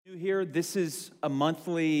here, this is a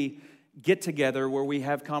monthly get-together where we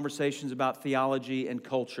have conversations about theology and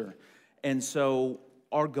culture. And so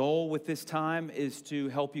our goal with this time is to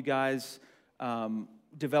help you guys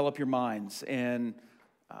develop your minds and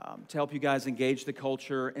to help you guys engage the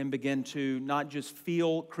culture and begin to not just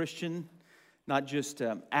feel Christian, not just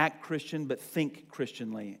act Christian, but think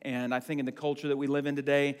Christianly. And I think in the culture that we live in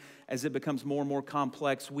today, as it becomes more and more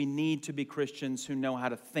complex, we need to be Christians who know how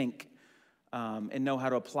to think and know how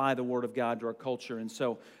to apply the Word of God to our culture. And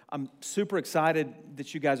so I'm super excited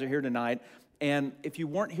that you guys are here tonight. And if you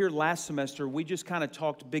weren't here last semester, we just kind of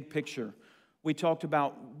talked big picture. We talked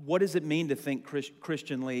about what does it mean to think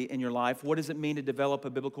Christianly in your life? What does it mean to develop a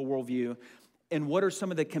biblical worldview? And what are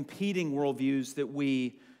some of the competing worldviews that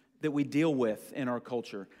we deal with in our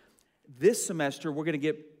culture? This semester, we're going to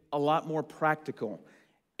get a lot more practical.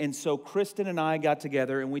 And so Kristen and I got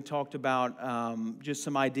together and we talked about just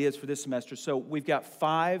some ideas for this semester. So we've got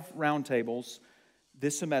 5 roundtables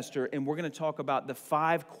this semester, and we're going to talk about the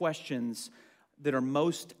 5 questions that are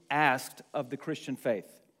most asked of the Christian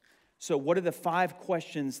faith. So what are the 5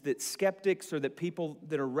 questions that skeptics or that people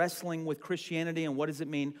that are wrestling with Christianity, and what does it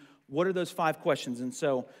mean? What are those 5 questions? And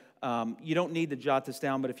so you don't need to jot this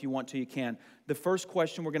down, but if you want to, you can. The first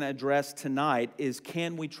question we're going to address tonight is,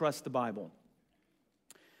 can we trust the Bible?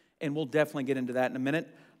 And we'll definitely get into that in a minute.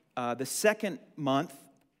 The second month,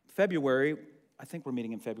 February, I think we're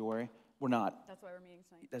meeting in February. We're not. That's why we're meeting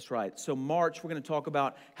tonight. That's right. So March, we're going to talk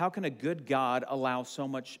about how can a good God allow so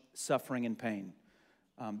much suffering and pain?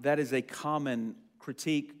 That is a common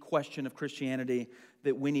question of Christianity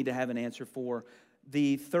that we need to have an answer for.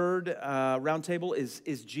 The third roundtable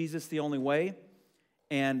is Jesus the only way?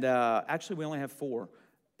 And actually, we only have 4.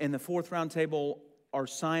 And the fourth roundtable, are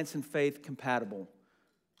science and faith compatible?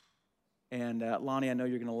 And Lonnie, I know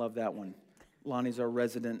you're going to love that one. Lonnie's our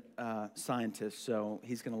resident scientist, so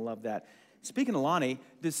he's going to love that. Speaking of Lonnie,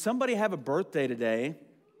 does somebody have a birthday today?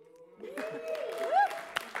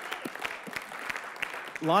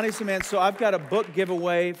 Lonnie's the man. So I've got a book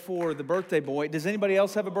giveaway for the birthday boy. Does anybody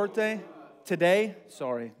else have a birthday today?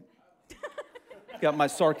 Sorry. Got my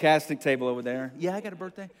sarcastic table over there. Yeah, I got a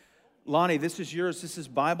birthday. Lonnie, this is yours. This is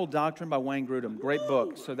Bible Doctrine by Wayne Grudem. Great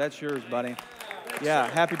book. So that's yours, buddy. Yeah,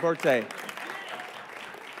 happy birthday.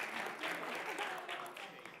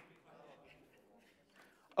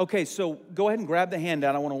 Okay, so go ahead and grab the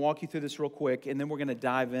handout. I want to walk you through this real quick, and then we're going to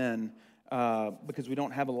dive in because we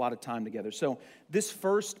don't have a lot of time together. So this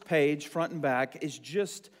first page, front and back, is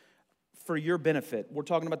just for your benefit. We're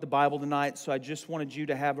talking about the Bible tonight, so I just wanted you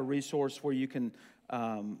to have a resource where you can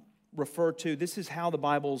refer to. This is how the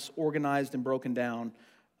Bible's organized and broken down,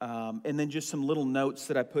 and then just some little notes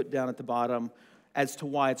that I put down at the bottom as to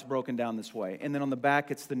why it's broken down this way. And then on the back,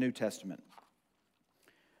 it's the New Testament.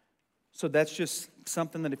 So that's just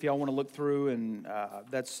something that if y'all want to look through, and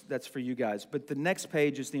that's for you guys. But the next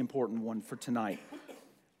page is the important one for tonight.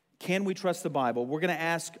 Can we trust the Bible? We're going to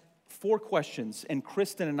ask 4 questions, and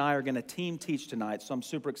Kristen and I are going to team teach tonight, so I'm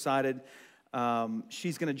super excited.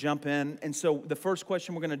 She's going to jump in. And so the first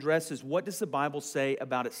question we're going to address is, what does the Bible say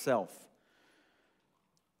about itself?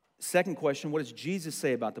 Second question, what does Jesus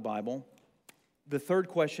say about the Bible? The third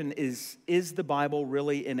question is the Bible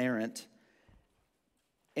really inerrant?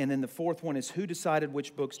 And then the fourth one is, who decided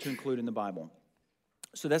which books to include in the Bible?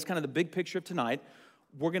 So that's kind of the big picture of tonight.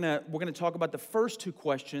 We're gonna talk about the first 2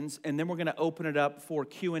 questions, and then we're going to open it up for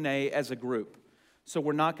Q&A as a group. So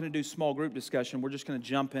we're not going to do small group discussion. We're just going to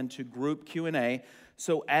jump into group Q&A.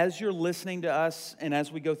 So as you're listening to us and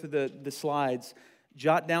as we go through the slides,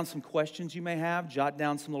 jot down some questions you may have. Jot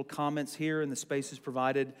down some little comments here in the spaces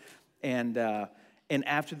provided. And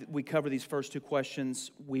after we cover these first 2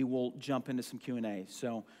 questions, we will jump into some Q&A.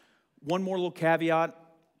 So one more little caveat.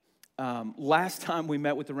 Last time we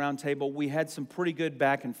met with the round table, we had some pretty good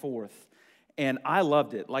back and forth. And I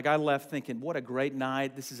loved it. Like, I left thinking, what a great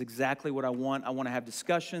night. This is exactly what I want. I want to have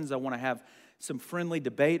discussions. I want to have some friendly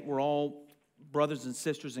debate. We're all brothers and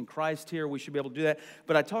sisters in Christ here. We should be able to do that.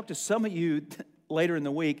 But I talked to some of you later in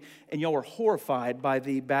the week, and y'all were horrified by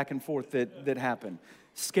the back and forth that happened.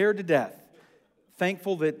 Scared to death.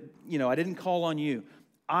 Thankful that, I didn't call on you.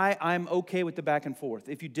 I'm okay with the back and forth.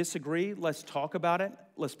 If you disagree, let's talk about it.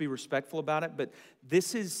 Let's be respectful about it. But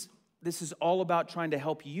this is all about trying to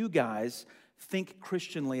help you guys think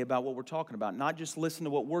Christianly about what we're talking about. Not just listen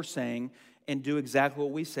to what we're saying and do exactly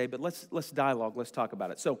what we say, but let's dialogue, let's talk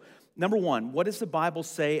about it. So, number 1, what does the Bible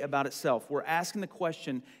say about itself? We're asking the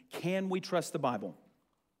question, can we trust the Bible?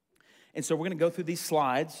 And so we're going to go through these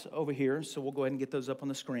slides over here, so we'll go ahead and get those up on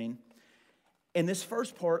the screen. In this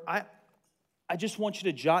first part, I just want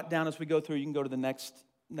you to jot down as we go through. You can go to the next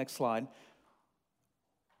slide.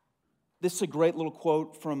 This is a great little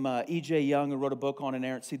quote from E.J. Young, who wrote a book on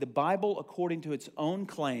inerrancy. The Bible, according to its own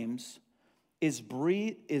claims, is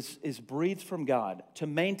breathed from God. To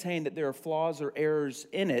maintain that there are flaws or errors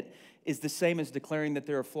in it is the same as declaring that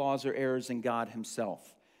there are flaws or errors in God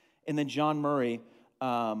himself. And then John Murray,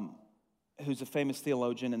 who's a famous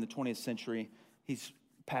theologian in the 20th century, he's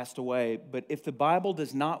passed away. But if the Bible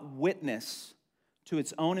does not witness to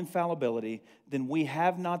its own infallibility, then we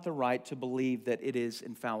have not the right to believe that it is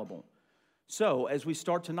infallible. So, as we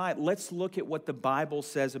start tonight, let's look at what the Bible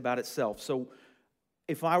says about itself. So,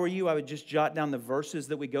 if I were you, I would just jot down the verses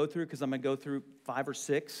that we go through, because I'm going to go through 5 or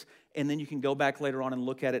 6, and then you can go back later on and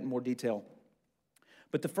look at it in more detail.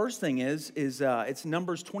 But the first thing is it's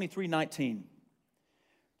Numbers 23:19.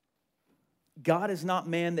 God is not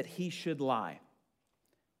man that he should lie,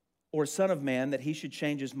 or son of man that he should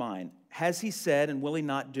change his mind. Has he said, and will he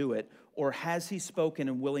not do it? Or has he spoken,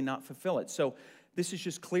 and will he not fulfill it? So this is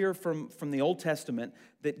just clear from the Old Testament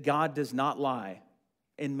that God does not lie,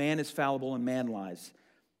 and man is fallible and man lies.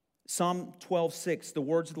 Psalm 12:6, the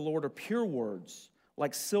words of the Lord are pure words,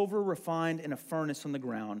 like silver refined in a furnace on the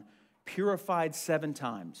ground, purified 7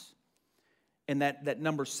 times. And that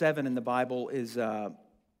number 7 in the Bible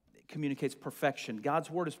communicates perfection. God's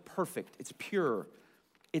word is perfect. It's pure.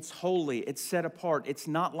 It's holy. It's set apart. It's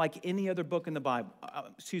not like any other book in the Bible.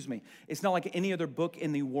 It's not like any other book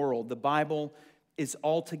in the world. The Bible is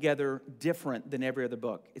altogether different than every other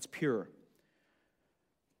book. It's pure.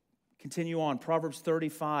 Continue on. Proverbs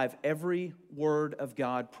 35, every word of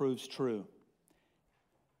God proves true.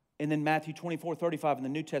 And then Matthew 24:35 in the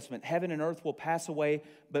New Testament, heaven and earth will pass away,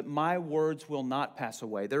 but my words will not pass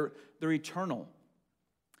away. They're eternal.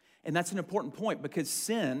 And that's an important point, because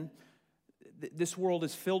sin, this world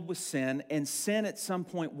is filled with sin, and sin at some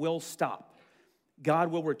point will stop.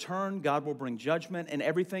 God will return, God will bring judgment, and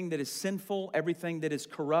everything that is sinful, everything that is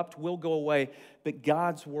corrupt will go away, but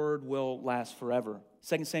God's word will last forever.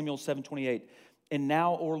 2 Samuel 7:28, and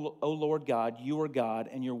now, O Lord God, you are God,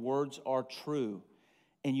 and your words are true,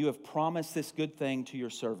 and you have promised this good thing to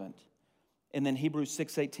your servant. And then Hebrews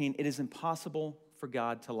 6:18, it is impossible for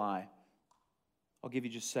God to lie. I'll give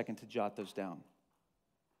you just a second to jot those down.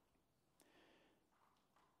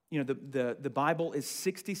 You know, the Bible is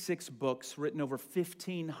 66 books written over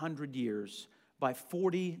 1,500 years by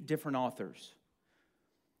 40 different authors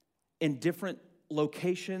in different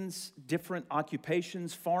locations, different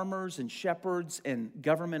occupations, farmers and shepherds and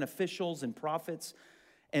government officials and prophets.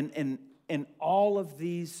 And all of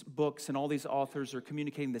these books and all these authors are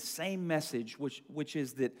communicating the same message, which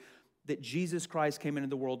is that Jesus Christ came into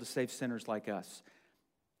the world to save sinners like us.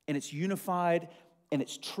 And it's unified, and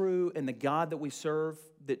it's true, and the God that we serve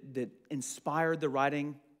that inspired the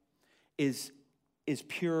writing is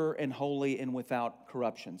pure and holy and without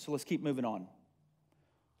corruption. So let's keep moving on.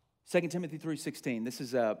 2 Timothy 3:16, this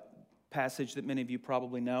is a passage that many of you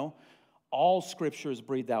probably know. All Scripture is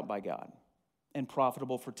breathed out by God and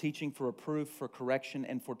profitable for teaching, for reproof, for correction,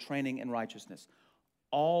 and for training in righteousness.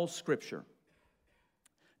 All Scripture.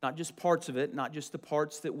 Not just parts of it, not just the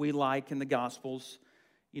parts that we like in the Gospels,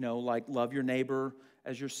 like love your neighbor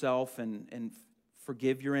as yourself and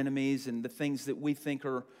forgive your enemies and the things that we think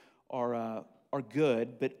are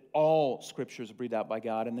good, but all Scripture is breathed out by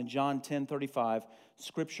God. And then John 10:35,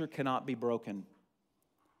 Scripture cannot be broken.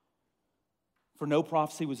 For no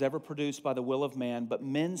prophecy was ever produced by the will of man, but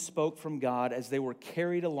men spoke from God as they were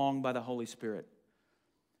carried along by the Holy Spirit.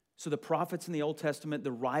 So the prophets in the Old Testament,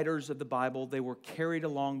 the writers of the Bible, they were carried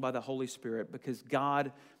along by the Holy Spirit because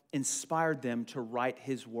God inspired them to write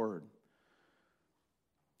His Word.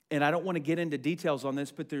 And I don't want to get into details on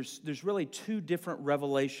this, but there's really 2 different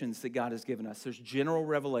revelations that God has given us. There's general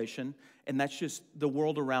revelation, and that's just the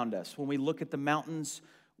world around us. When we look at the mountains,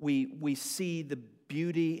 we see the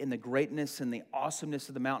beauty and the greatness and the awesomeness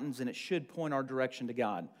of the mountains, and it should point our direction to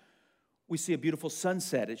God. We see a beautiful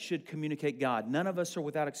sunset. It should communicate God. None of us are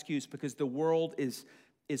without excuse because the world is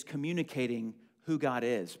communicating who God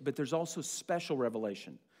is. But there's also special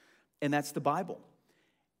revelation, and that's the Bible.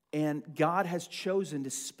 And God has chosen to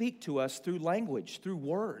speak to us through language, through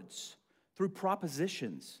words, through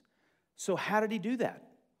propositions. So how did He do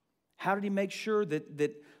that? How did He make sure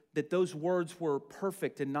that those words were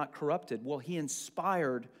perfect and not corrupted? Well, He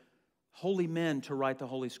inspired holy men to write the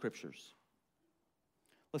Holy Scriptures.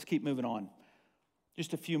 Let's keep moving on.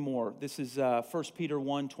 Just a few more. This is 1 Peter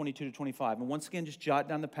 1:22-25. And once again, just jot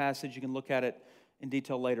down the passage. You can look at it in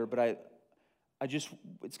detail later, but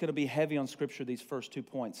it's going to be heavy on Scripture, these first 2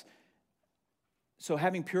 points. So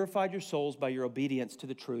having purified your souls by your obedience to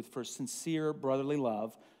the truth for sincere brotherly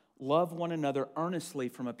love, love one another earnestly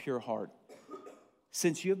from a pure heart,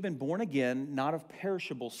 Since you have been born again, not of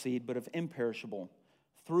perishable seed, but of imperishable,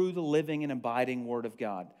 through the living and abiding Word of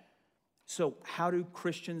God. So how do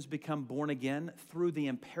Christians become born again? Through the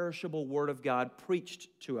imperishable Word of God preached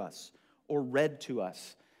to us or read to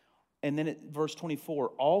us. And then at verse 24,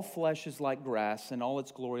 all flesh is like grass, and all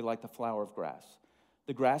its glory like the flower of grass.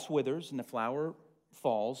 The grass withers and the flower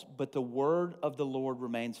falls, but the word of the Lord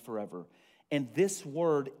remains forever. And this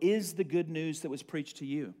word is the good news that was preached to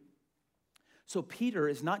you. So Peter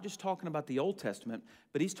is not just talking about the Old Testament,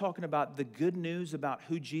 but he's talking about the good news about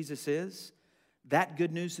who Jesus is. That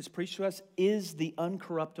good news that's preached to us is the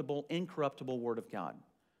uncorruptible, incorruptible Word of God.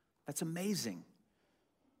 That's amazing.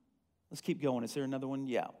 Let's keep going. Is there another one?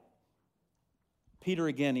 Yeah. Peter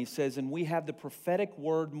again, he says, and we have the prophetic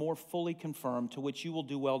word more fully confirmed, to which you will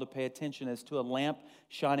do well to pay attention as to a lamp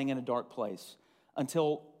shining in a dark place,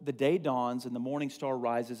 until the day dawns and the morning star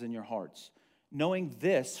rises in your hearts. Knowing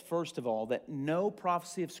this, first of all, that no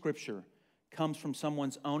prophecy of Scripture comes from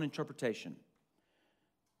someone's own interpretation.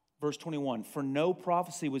 Verse 21, for no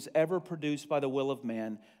prophecy was ever produced by the will of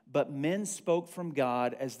man, but men spoke from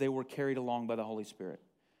God as they were carried along by the Holy Spirit.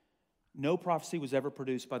 No prophecy was ever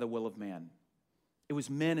produced by the will of man. It was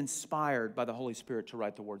men inspired by the Holy Spirit to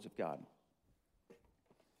write the words of God.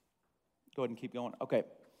 Go ahead and keep going. Okay,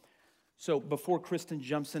 so before Kristen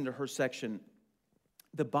jumps into her section,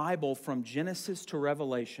 the Bible from Genesis to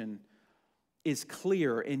Revelation is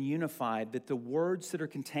clear and unified that the words that are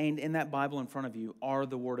contained in that Bible in front of you are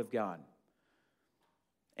the Word of God.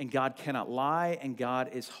 And God cannot lie, and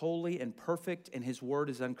God is holy and perfect, and His Word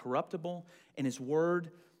is uncorruptible, and His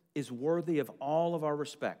Word is worthy of all of our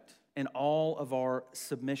respect and all of our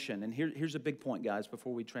submission. And here's a big point, guys,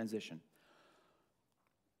 before we transition.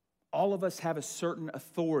 All of us have a certain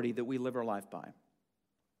authority that we live our life by.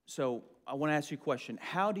 So I want to ask you a question.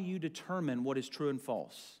 How do you determine what is true and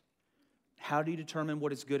false? How do you determine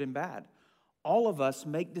what is good and bad? All of us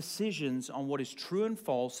make decisions on what is true and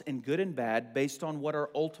false and good and bad based on what our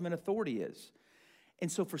ultimate authority is. And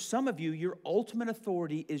so for some of you, your ultimate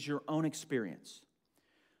authority is your own experience.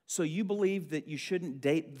 So you believe that you shouldn't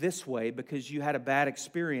date this way because you had a bad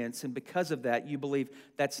experience, and because of that, you believe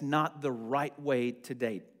that's not the right way to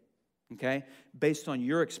date, okay, based on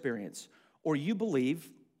your experience. Or you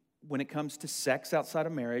believe, when it comes to sex outside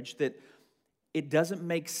of marriage, that it doesn't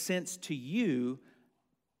make sense to you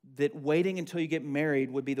that waiting until you get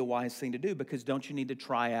married would be the wise thing to do, because don't you need to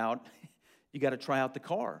try out, you got to try out the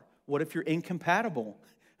car. What if you're incompatible?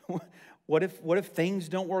 What if things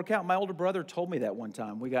don't work out? My older brother told me that one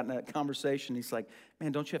time. We got in a conversation. He's like,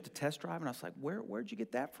 man, don't you have to test drive? And I was like, where'd you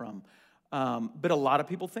get that from? But a lot of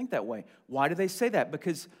people think that way. Why do they say that?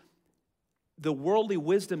 Because the worldly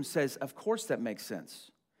wisdom says, of course that makes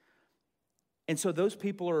sense. And so those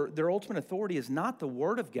people their ultimate authority is not the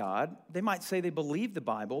Word of God. They might say they believe the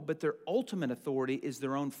Bible, but their ultimate authority is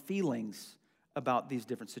their own feelings about these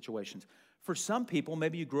different situations. For some people,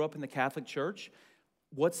 maybe you grew up in the Catholic Church.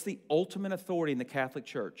 What's the ultimate authority in the Catholic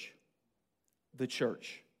Church? The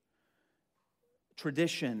church.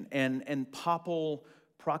 Tradition and papal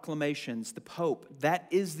proclamations, the Pope, that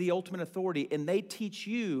is the ultimate authority, and they teach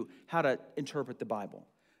you how to interpret the Bible.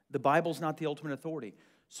 The Bible's not the ultimate authority.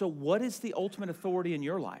 So what is the ultimate authority in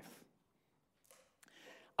your life?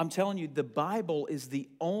 I'm telling you, the Bible is the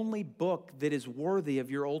only book that is worthy of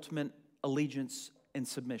your ultimate allegiance and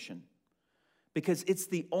submission, because it's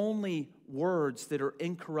the only words that are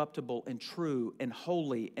incorruptible and true and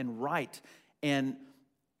holy and right and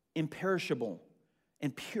imperishable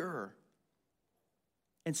and pure.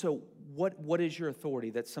 And so what is your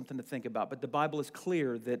authority? That's something to think about. But the Bible is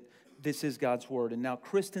clear that this is God's word. And now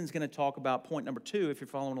Kristen's going to talk about point number 2, if you're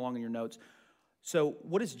following along in your notes. So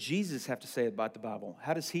what does Jesus have to say about the Bible?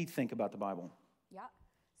 How does he think about the Bible? Yeah.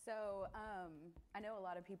 So I know a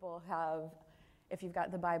lot of people have, if you've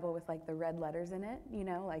got the Bible with like the red letters in it, you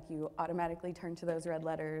know, like you automatically turn to those red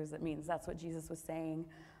letters. It means that's what Jesus was saying.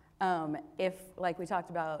 If, like we talked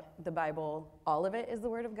about, the Bible, all of it is the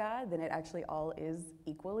Word of God, then it actually all is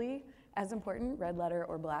equally as important, red letter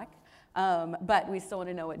or black. But we still want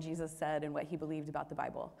to know what Jesus said and what he believed about the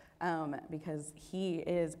Bible, because he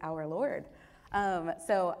is our Lord.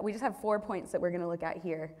 So we just have 4 points that we're going to look at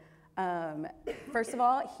here. First of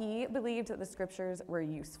all, he believed that the scriptures were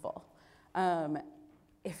useful.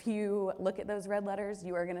 If you look at those red letters,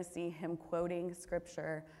 you are going to see him quoting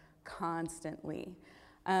scripture constantly.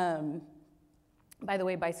 By the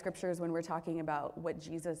way, by scriptures, when we're talking about what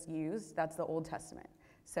Jesus used, that's the Old Testament.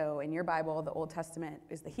 So in your Bible, the Old Testament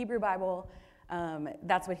is the Hebrew Bible.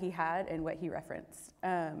 That's what he had and what he referenced.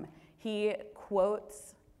 He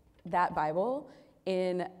quotes that Bible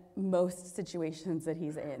in most situations that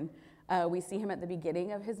he's in. We see him at the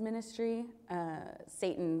beginning of his ministry.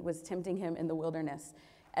 Satan was tempting him in the wilderness.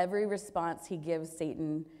 Every response he gives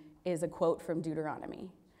Satan is a quote from Deuteronomy.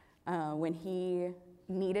 When he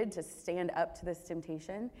needed to stand up to this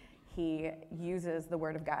temptation, he uses the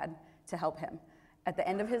word of God to help him. At the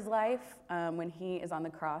end of his life, when he is on the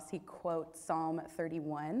cross, he quotes Psalm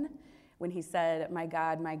 31 when he said, my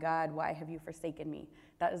God, why have you forsaken me?"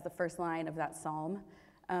 That is the first line of that psalm.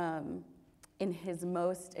 In his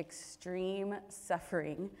most extreme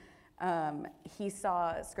suffering, he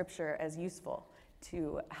saw Scripture as useful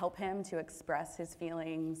to help him to express his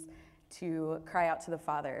feelings, to cry out to the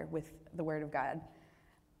Father with the Word of God.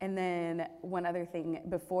 And then one other thing,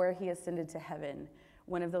 before he ascended to heaven,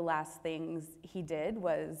 one of the last things he did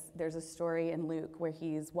was, there's a story in Luke where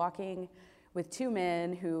he's walking with two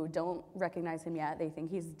men who don't recognize him yet. They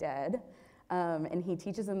think he's dead. And he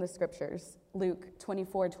teaches them the Scriptures. Luke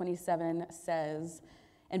 24:27 says,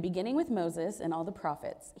 "And beginning with Moses and all the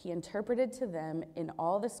prophets, he interpreted to them in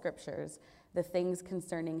all the Scriptures the things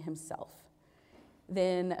concerning himself."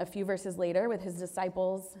 Then a few verses later, with his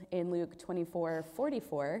disciples in Luke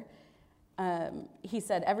 24:44, he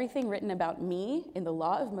said, "Everything written about me in the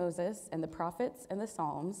law of Moses and the prophets and the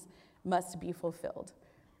Psalms must be fulfilled."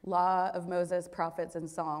 Law of Moses, prophets, and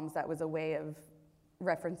Psalms, that was a way of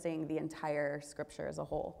referencing the entire Scripture as a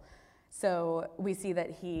whole. So we see that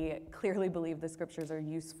he clearly believed the Scriptures are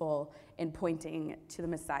useful in pointing to the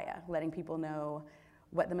Messiah, letting people know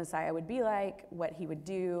what the Messiah would be like, what he would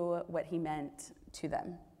do, what he meant to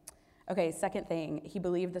them. Okay, second thing, he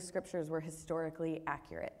believed the Scriptures were historically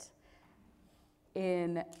accurate.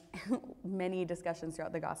 In many discussions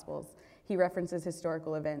throughout the Gospels, he references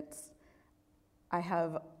historical events. I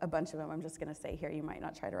have a bunch of them I'm just going to say here. You might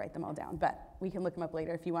not try to write them all down, but we can look them up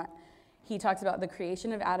later if you want. He talks about the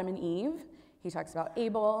creation of Adam and Eve. He talks about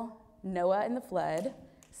Abel, Noah and the flood,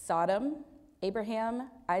 Sodom,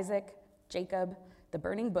 Abraham, Isaac, Jacob, the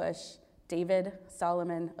burning bush, David,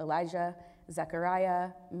 Solomon, Elijah,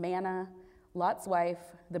 Zechariah, manna, Lot's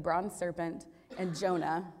wife, the bronze serpent, and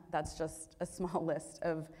Jonah. That's just a small list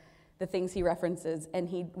of the things he references. And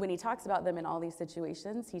when he talks about them in all these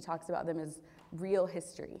situations, he talks about them as real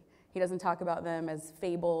history. He doesn't talk about them as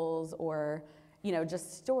fables or,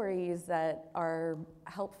 just stories that are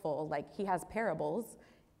helpful. Like, he has parables,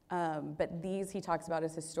 but these he talks about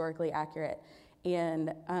as historically accurate.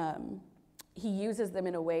 And he uses them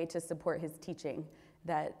in a way to support his teaching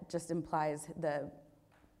that just implies the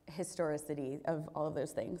historicity of all of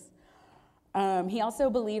those things. He also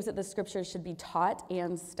believes that the Scriptures should be taught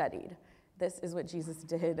and studied. This is what Jesus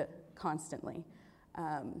did constantly.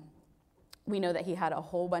 We know that he had a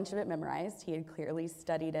whole bunch of it memorized. He had clearly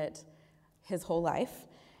studied it his whole life.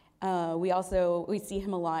 We see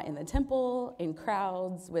him a lot in the temple, in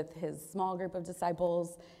crowds, with his small group of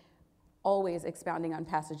disciples, always expounding on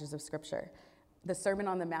passages of Scripture. The Sermon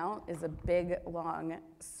on the Mount is a big, long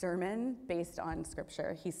sermon based on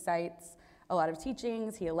Scripture. He cites a lot of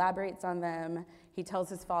teachings, he elaborates on them, he tells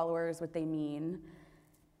his followers what they mean.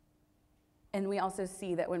 And we also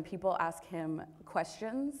see that when people ask him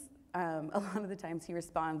questions, a lot of the times he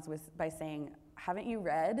responds by saying, "Haven't you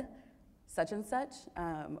read such and such?"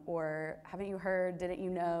 Or "Haven't you heard? Didn't you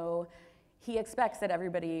know?" He expects that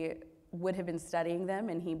everybody would have been studying them,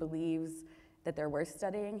 and he believes that they're worth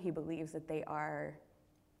studying. He believes that they are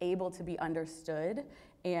able to be understood,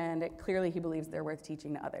 and clearly he believes they're worth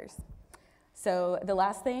teaching to others. So the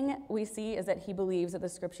last thing we see is that he believes that the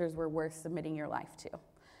Scriptures were worth submitting your life to.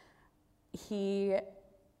 He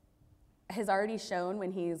has already shown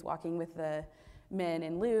when he's walking with the men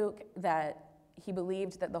in Luke that he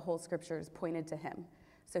believed that the whole Scriptures pointed to him.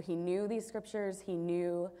 So he knew these Scriptures, he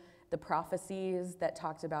knew the prophecies that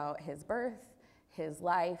talked about his birth, his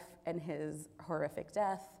life, and his horrific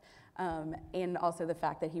death, and also the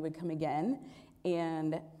fact that he would come again.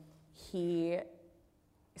 And he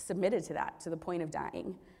submitted to that to the point of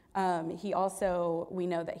dying. We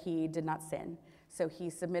know that he did not sin. So he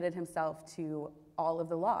submitted himself to all of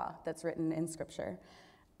the law that's written in Scripture.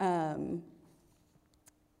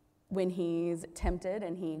 When he's tempted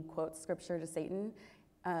and he quotes Scripture to Satan,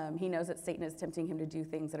 he knows that Satan is tempting him to do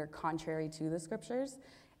things that are contrary to the Scriptures,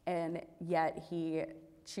 and yet he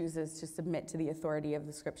chooses to submit to the authority of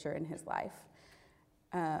the Scripture in his life.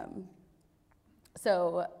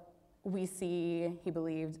 So we see he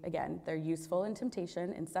believed, again, they're useful in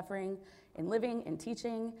temptation, in suffering, in living, in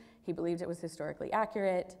teaching. He believed it was historically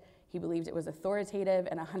accurate. He believed it was authoritative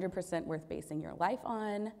and 100% worth basing your life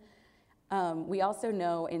on. We also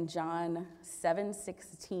know in John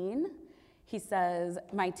 7:16, he says,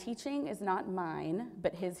 "My teaching is not mine,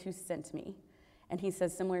 but his who sent me." And he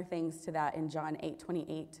says similar things to that in John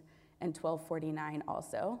 8:28 and 1249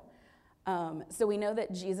 also. So we know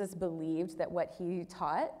that Jesus believed that what he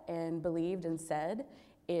taught and believed and said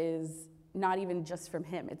is not even just from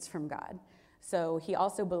him, it's from God. So he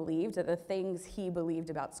also believed that the things he believed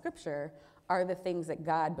about Scripture are the things that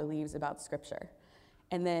God believes about Scripture.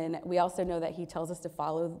 And then we also know that he tells us to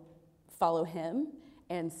follow him,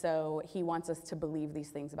 and so he wants us to believe these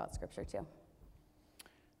things about Scripture too.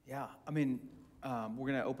 Yeah, I mean, we're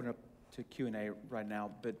going to open up to Q&A right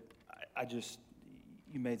now, but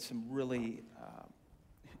you made some really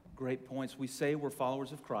great points. We say we're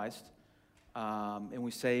followers of Christ, and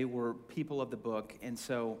we say we're people of the book, and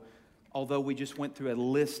so although we just went through a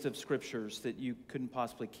list of scriptures that you couldn't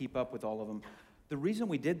possibly keep up with all of them, the reason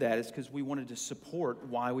we did that is because we wanted to support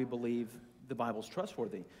why we believe the Bible's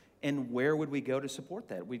trustworthy. And where would we go to support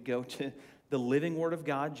that? We'd go to the living Word of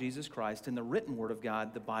God, Jesus Christ, and the written Word of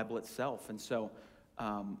God, the Bible itself. And so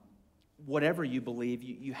whatever you believe,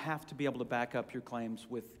 you have to be able to back up your claims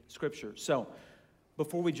with Scripture. So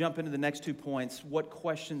before we jump into the next 2 points, what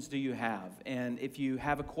questions do you have? And if you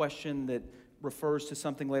have a question that refers to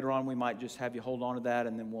something later on, we might just have you hold on to that,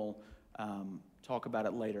 and then we'll talk about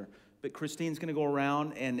it later. But Christine's going to go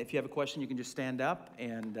around, and if you have a question, you can just stand up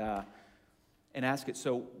and ask it.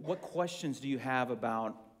 So what questions do you have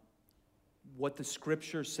about what the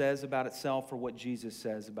Scripture says about itself or what Jesus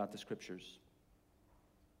says about the Scriptures?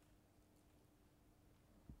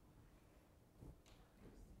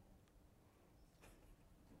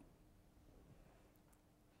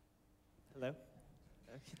 Hello?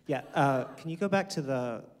 Yeah, can you go back to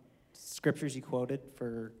the scriptures you quoted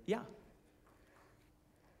for... Yeah.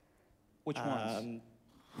 Which ones?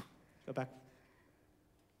 Go back.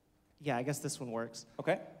 Yeah, I guess this one works.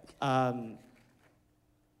 Okay.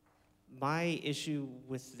 My issue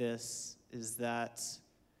with this is that,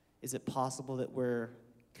 is it possible that we're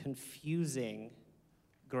confusing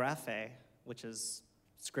graphe, which is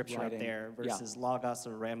scripture Writing. out there, versus logos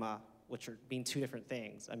or rhema, which are mean two different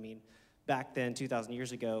things? I mean, back then, 2,000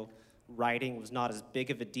 years ago, writing was not as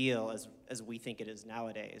big of a deal as we think it is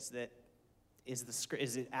nowadays. Is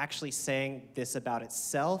it actually saying this about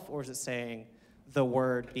itself, or is it saying the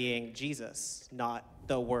Word being Jesus, not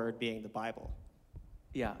the Word being the Bible?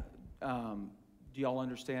 Yeah. Do y'all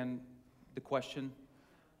understand the question?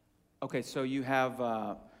 Okay, so you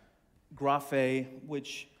have graphe,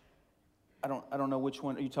 which I don't know which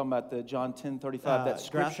one. Are you talking about the John 10:35? That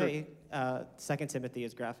scripture. Graphe, 2 Timothy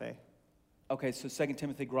is graphe. Okay, so 2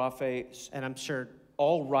 Timothy graphe. And I'm sure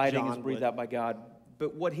all writing John is breathed out by God.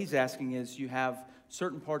 But what he's asking is, you have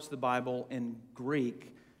certain parts of the Bible in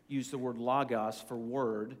Greek use the word logos for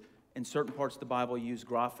word, and certain parts of the Bible use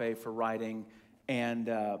graphe for writing. And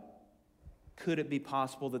could it be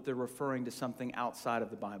possible that they're referring to something outside of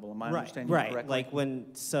the Bible? Am I understanding you correctly? Like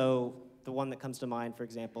so the one that comes to mind, for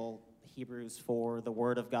example, Hebrews 4, the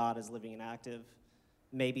Word of God is living and active.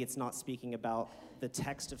 Maybe it's not speaking about the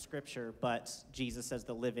text of Scripture, but Jesus as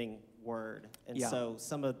the living Word. And so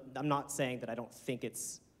I'm not saying that I don't think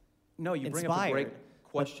it's No, you bring up a great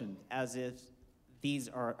question. As if these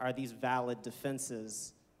are these valid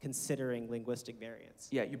defenses considering linguistic variance?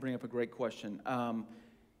 Yeah, you bring up a great question.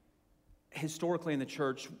 Historically in the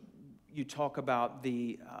church, you talk about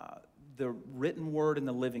the written word and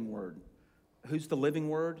the living word. Who's the living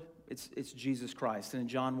word? It's Jesus Christ. And in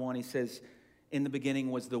John 1, he says, in the beginning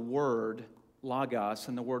was the Word, Logos,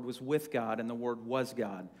 and the Word was with God, and the Word was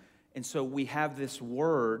God. And so we have this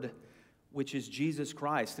Word, which is Jesus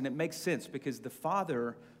Christ. And it makes sense because the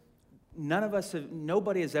Father,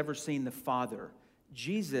 nobody has ever seen the Father.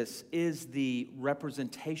 Jesus is the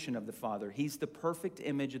representation of the Father. He's the perfect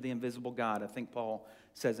image of the invisible God, I think Paul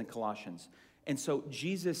says in Colossians. And so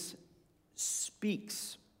Jesus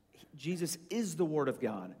speaks. Jesus is the Word of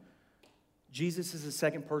God. Jesus is the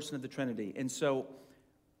second person of the Trinity. And so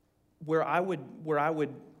where I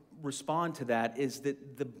would respond to that is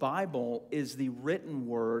that the Bible is the written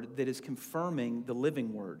word that is confirming the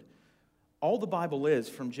living word. All the Bible is,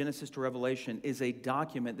 from Genesis to Revelation, is a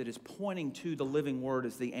document that is pointing to the living word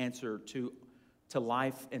as the answer to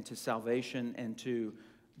life and to salvation and to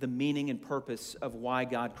the meaning and purpose of why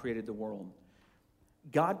God created the world.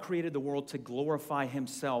 God created the world to glorify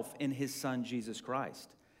himself in his Son, Jesus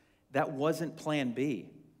Christ. That wasn't plan B.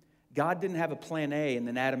 God didn't have a plan A, and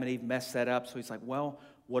then Adam and Eve messed that up. So he's like, well,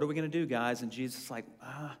 what are we going to do, guys? And Jesus is like,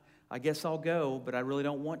 I guess I'll go, but I really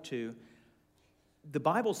don't want to. The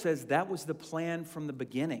Bible says that was the plan from the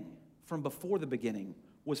beginning, from before the beginning,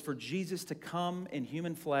 was for Jesus to come in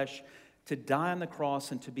human flesh, to die on the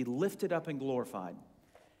cross, and to be lifted up and glorified.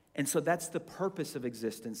 And so that's the purpose of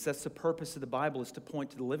existence. That's the purpose of the Bible, is to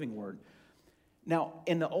point to the living word. Now,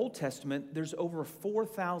 in the Old Testament, there's over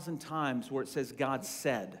 4,000 times where it says God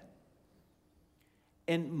said.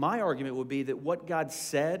 And my argument would be that what God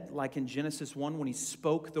said, like in Genesis 1, when he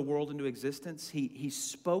spoke the world into existence, he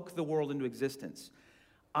spoke the world into existence.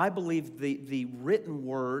 I believe the written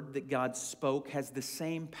word that God spoke has the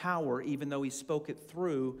same power, even though he spoke it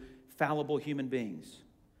through fallible human beings.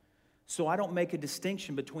 So I don't make a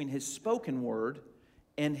distinction between his spoken word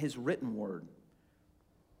and his written word.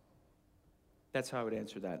 That's how I would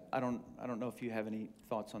answer that. I don't know if you have any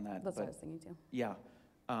thoughts on that. That's what I was thinking too. Yeah.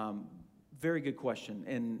 Very good question.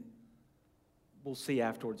 And we'll see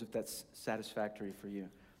afterwards if that's satisfactory for you.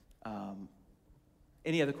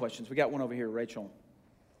 Any other questions? We got one over here, Rachel.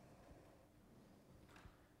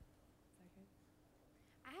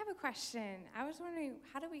 I have a question. I was wondering,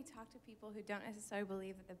 how do we talk to people who don't necessarily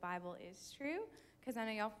believe that the Bible is true? Because I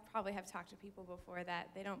know y'all probably have talked to people before that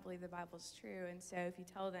they don't believe the Bible's true. And so if you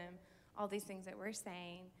tell them all these things that we're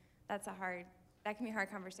saying, that can be a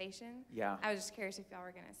hard conversation. Yeah. I was just curious if y'all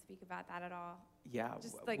were going to speak about that at all. Yeah,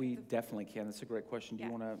 Just like we definitely can. That's a great question. Do you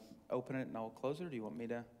Yeah. want to open it and I'll close it, or do you want me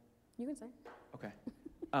to? You can say. Okay.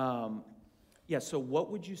 Yeah, so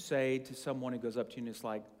what would you say to someone who goes up to you and is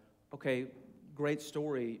like, okay, great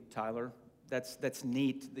story, Tyler. That's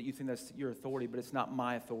neat that you think that's your authority, but it's not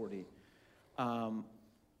my authority.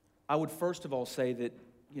 I would first of all say that,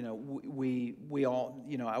 we all,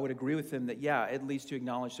 I would agree with them that, yeah, at least to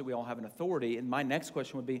acknowledge that we all have an authority. And my next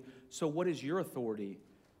question would be, so what is your authority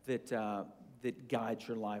that guides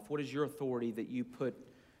your life? What is your authority that you put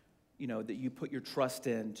your trust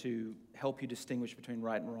in to help you distinguish between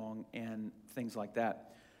right and wrong and things like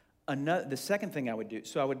that? The second thing I would do,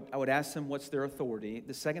 so I would ask them what's their authority.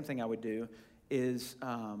 The second thing I would do is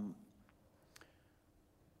I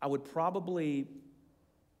would probably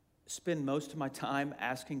spend most of my time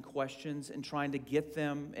asking questions and trying to get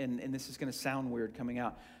them, and this is going to sound weird coming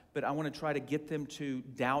out, but I want to try to get them to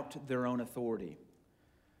doubt their own authority.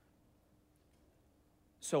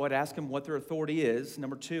 So I'd ask them what their authority is.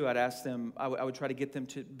 Number two, I'd ask them, I would try to get them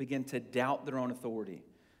to begin to doubt their own authority.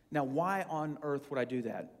 Now, why on earth would I do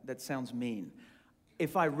that? That sounds mean.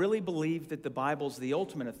 If I really believe that the Bible's the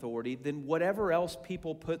ultimate authority, then whatever else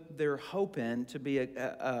people put their hope in to be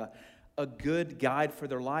a good guide for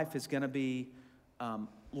their life is going to be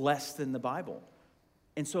less than the Bible.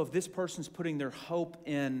 And so if this person's putting their hope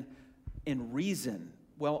in reason,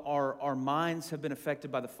 well, our minds have been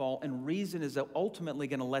affected by the fall, and reason is ultimately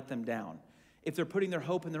going to let them down. If they're putting their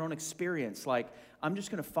hope in their own experience, like, I'm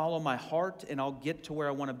just going to follow my heart and I'll get to where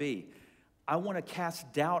I want to be, I want to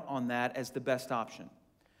cast doubt on that as the best option.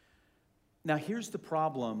 Now, here's the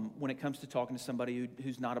problem when it comes to talking to somebody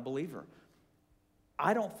who's not a believer.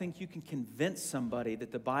 I don't think you can convince somebody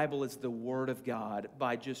that the Bible is the Word of God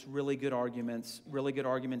by just really good arguments, really good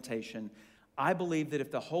argumentation. I believe that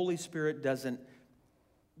if the Holy Spirit doesn't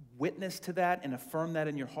witness to that and affirm that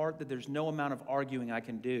in your heart, that there's no amount of arguing I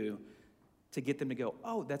can do to get them to go,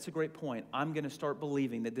 oh, that's a great point. I'm going to start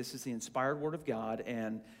believing that this is the inspired Word of God,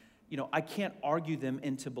 and I can't argue them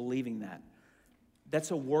into believing that.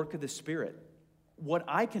 That's a work of the Spirit. What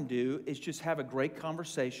I can do is just have a great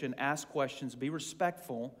conversation, ask questions, be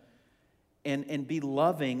respectful, and be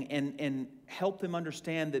loving, and help them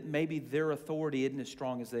understand that maybe their authority isn't as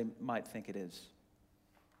strong as they might think it is.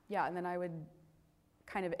 Yeah, and then I would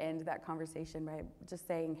kind of end that conversation by just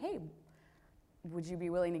saying, hey, would you be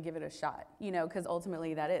willing to give it a shot? Because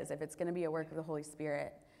ultimately that is. If it's going to be a work of the Holy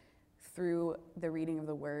Spirit through the reading of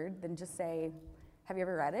the Word, then just say, have you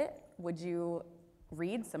ever read it? Would you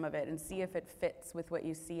read some of it and see if it fits with what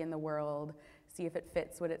you see in the world, see if it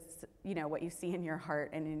fits what you see in your heart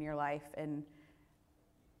and in your life, and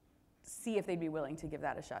see if they'd be willing to give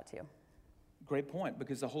that a shot too. Great point,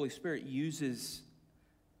 because the Holy Spirit uses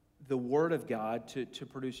the Word of God to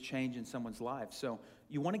produce change in someone's life. So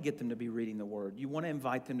you want to get them to be reading the Word. You want to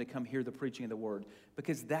invite them to come hear the preaching of the Word,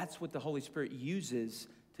 because that's what the Holy Spirit uses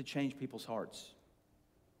to change people's hearts.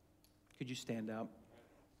 Could you stand up?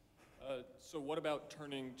 So what about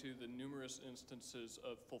turning to the numerous instances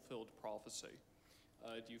of fulfilled prophecy?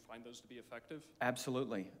 Do you find those to be effective?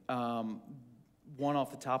 Absolutely. One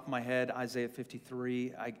off the top of my head, Isaiah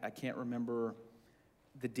 53. I can't remember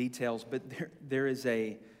the details, but there is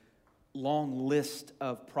a long list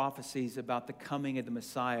of prophecies about the coming of the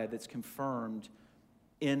Messiah that's confirmed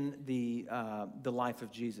in the life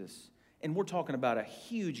of Jesus. And we're talking about a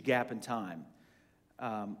huge gap in time.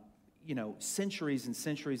 Centuries and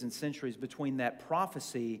centuries and centuries between that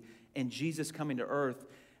prophecy and Jesus coming to earth.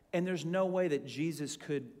 And there's no way that Jesus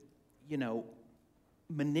could,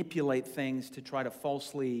 manipulate things to try to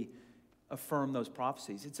falsely affirm those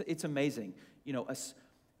prophecies. It's amazing.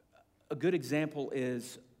 a good example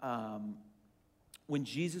is when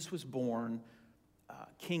Jesus was born,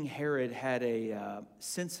 King Herod had a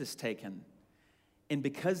census taken. And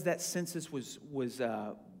because that census was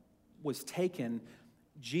taken,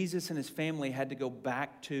 Jesus and his family had to go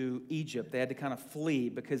back to Egypt. They had to kind of flee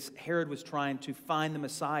because Herod was trying to find the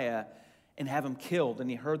Messiah and have him killed. And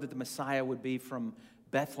he heard that the Messiah would be from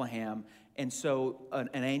Bethlehem. And so an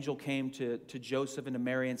angel came to Joseph and to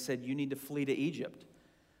Mary and said, you need to flee to Egypt.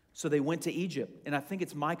 So they went to Egypt. And I think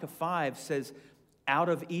it's Micah 5 says, out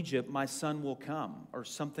of Egypt my son will come, or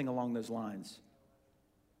something along those lines.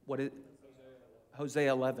 What is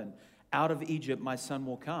Hosea 11. Out of Egypt my son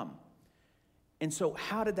will come. And so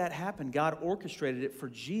how did that happen? God orchestrated it for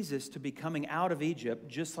Jesus to be coming out of Egypt,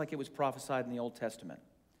 just like it was prophesied in the Old Testament.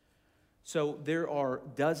 So there are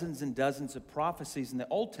dozens and dozens of prophecies in the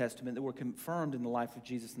Old Testament that were confirmed in the life of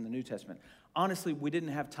Jesus in the New Testament. Honestly, we didn't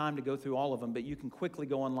have time to go through all of them, but you can quickly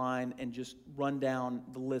go online and just run down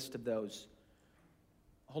the list of those.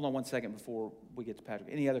 Hold on one second before we get to Patrick.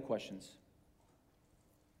 Any other questions?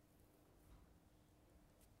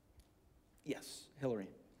 Yes, Hillary.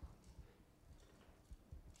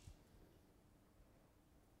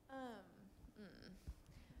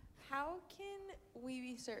 How can we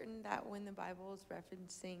be certain that when the Bible is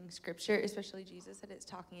referencing Scripture, especially Jesus, that it's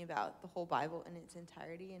talking about the whole Bible in its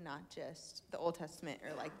entirety and not just the Old Testament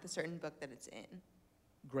or like the certain book that it's in?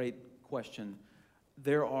 Great question.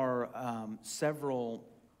 There are several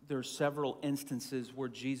instances where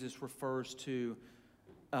Jesus refers to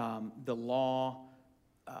the law,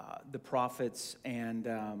 the prophets, and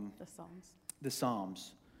the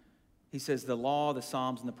Psalms. He says the law, the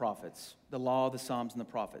Psalms, and the prophets. The law, the Psalms, and the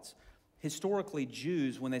prophets. Historically,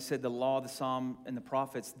 Jews, when they said the law, the Psalm, and the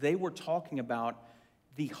prophets, they were talking about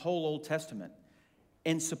the whole Old Testament.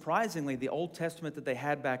 And surprisingly, the Old Testament that they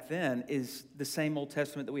had back then is the same Old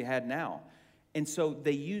Testament that we had now. And so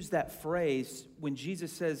they use that phrase when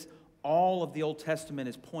Jesus says, all of the Old Testament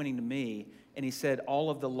is pointing to me, and he said, all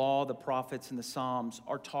of the law, the prophets, and the Psalms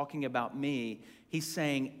are talking about me. He's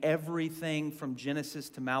saying everything from Genesis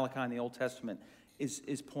to Malachi in the Old Testament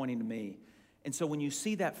is pointing to me. And so when you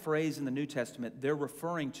see that phrase in the New Testament, they're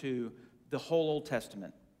referring to the whole Old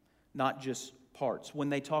Testament, not just parts. When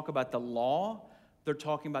they talk about the law, they're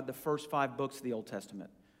talking about the first 5 books of the Old Testament,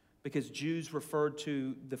 because Jews referred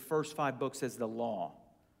to the first 5 books as the law,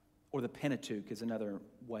 or the Pentateuch is another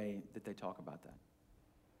way that they talk about that.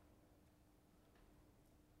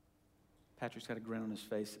 Patrick's got a grin on his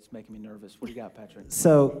face. It's making me nervous. What do you got, Patrick?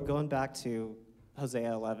 So going back to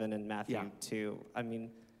Hosea 11 and Matthew 2, I mean,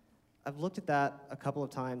 I've looked at that a couple of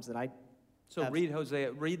times, and So read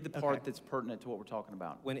Hosea, read the part that's pertinent to what we're talking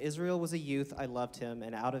about. When Israel was a youth, I loved him,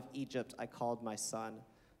 and out of Egypt I called my son.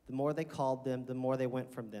 The more they called them, the more they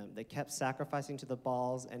went from them. They kept sacrificing to the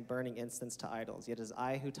Baals and burning incense to idols. Yet it is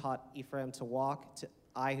I who taught Ephraim to walk,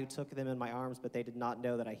 I who took them in my arms, but they did not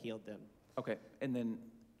know that I healed them. Okay, and then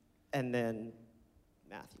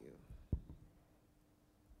Matthew.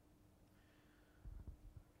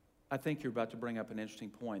 I think you're about to bring up an interesting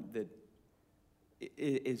point that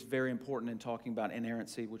is very important in talking about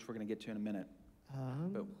inerrancy, which we're going to get to in a minute.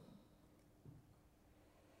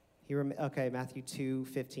 Matthew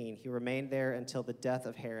 2:15. He remained there until the death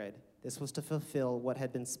of Herod. This was to fulfill what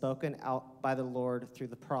had been spoken out by the Lord through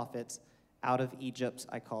the prophets. Out of Egypt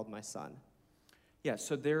I called my son. Yeah,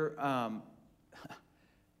 so there,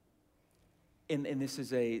 and this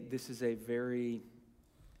is a very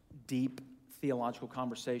deep theological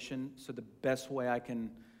conversation. So the best way I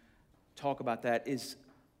can talk about that is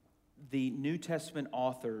the New Testament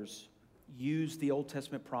authors use the Old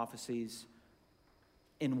Testament prophecies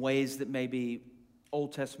in ways that maybe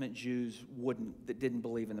Old Testament Jews wouldn't, that didn't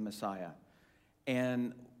believe in the Messiah.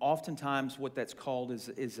 And oftentimes what that's called is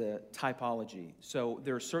a typology. So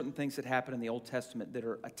there are certain things that happen in the Old Testament that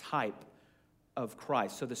are a type of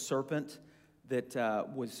Christ. So the serpent that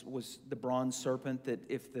was the bronze serpent, that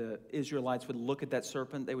if the Israelites would look at that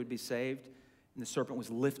serpent, they would be saved. And the serpent was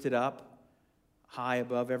lifted up high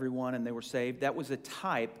above everyone, and they were saved. That was a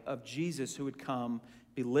type of Jesus who would come,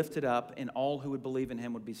 be lifted up, and all who would believe in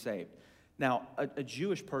him would be saved. Now, a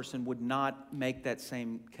Jewish person would not make that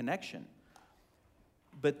same connection.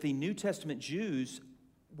 But the New Testament Jews,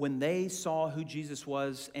 when they saw who Jesus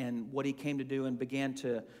was and what he came to do and began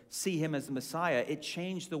to see him as the Messiah, it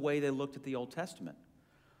changed the way they looked at the Old Testament.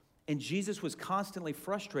 And Jesus was constantly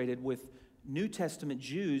frustrated with New Testament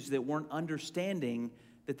Jews that weren't understanding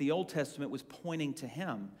that the Old Testament was pointing to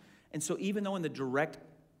him. And so even though in the direct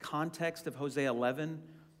context of Hosea 11,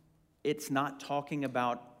 it's not talking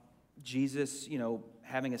about Jesus,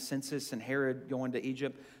 having a census and Herod going to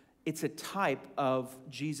Egypt, it's a type of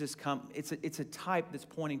Jesus it's a type that's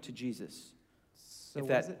pointing to Jesus. So if what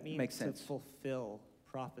that does it mean makes to sense. fulfill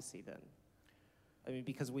prophecy then? I mean,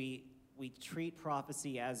 because we treat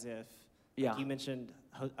prophecy as if, Yeah. like you mentioned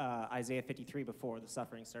Isaiah 53 before, the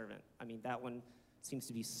suffering servant. I mean, that one seems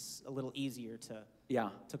to be a little easier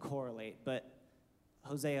to correlate. But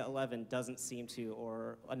Hosea 11 doesn't seem to,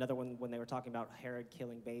 or another one when they were talking about Herod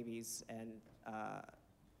killing babies, and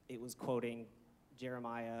it was quoting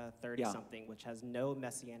Jeremiah 30-something, which has no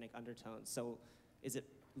messianic undertones. So is it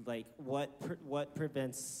like, what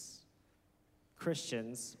prevents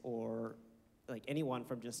Christians or like anyone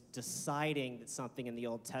from just deciding that something in the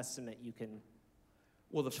Old Testament you can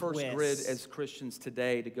Well, the first twist? grid as Christians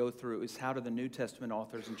today to go through is how do the New Testament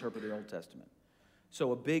authors interpret the Old Testament?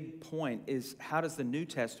 So a big point is how does the New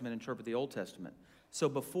Testament interpret the Old Testament? So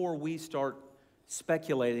before we start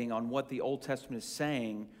speculating on what the Old Testament is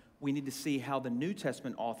saying, we need to see how the New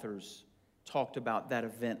Testament authors talked about that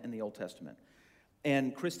event in the Old Testament.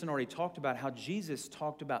 And Kristen already talked about how Jesus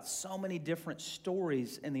talked about so many different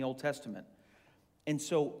stories in the Old Testament. And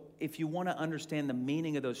so if you want to understand the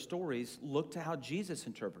meaning of those stories, look to how Jesus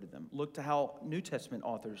interpreted them. Look to how New Testament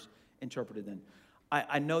authors interpreted them.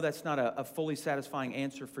 I know that's not a fully satisfying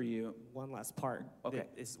answer for you. One last part Okay.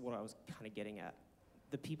 is what I was kind of getting at.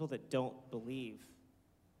 The people that don't believe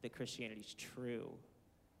that Christianity is true,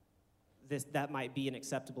 that might be an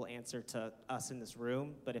acceptable answer to us in this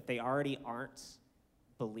room, but if they already aren't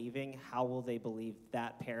believing, how will they believe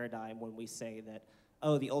that paradigm when we say that,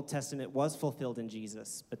 oh, the Old Testament was fulfilled in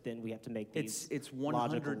Jesus, but then we have to make these It's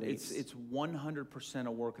logical 100. leaps? It's 100%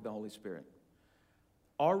 a work of the Holy Spirit.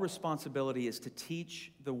 Our responsibility is to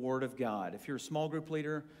teach the Word of God. If you're a small group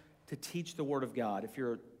leader, to teach the Word of God. If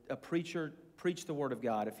you're a preacher, preach the Word of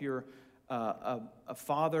God. If you're a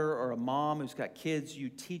father or a mom who's got kids, you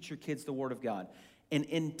teach your kids the Word of God. And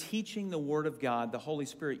in teaching the Word of God, the Holy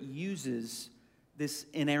Spirit uses this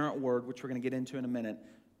inerrant Word, which we're going to get into in a minute,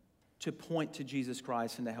 to point to Jesus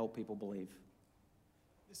Christ and to help people believe.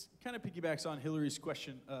 This kind of piggybacks on Hillary's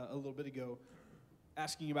question a little bit ago,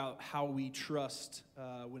 asking about how we trust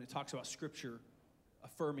when it talks about Scripture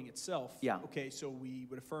affirming itself. Yeah. Okay, so we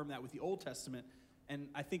would affirm that with the Old Testament, and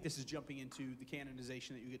I think this is jumping into the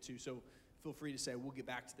canonization that you get to, so feel free to say, we'll get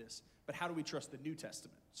back to this. But how do we trust the New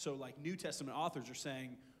Testament? So like New Testament authors are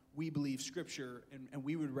saying, we believe Scripture, and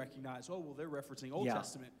we would recognize, oh, well, they're referencing Old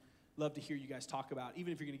Testament. Love to hear you guys talk about,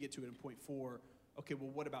 even if you're going to get to it in point 4, okay, well,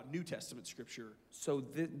 what about New Testament Scripture? So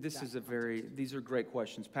these are great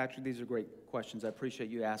questions. Patrick, these are great questions. I appreciate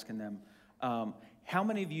you asking them. How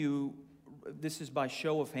many of you, this is by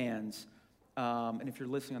show of hands, and if you're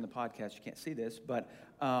listening on the podcast, you can't see this, but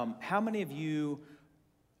how many of you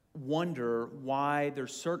wonder why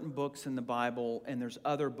there's certain books in the Bible and there's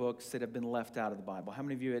other books that have been left out of the Bible? How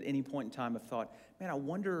many of you at any point in time have thought, man, I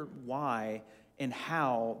wonder why and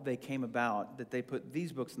how they came about, that they put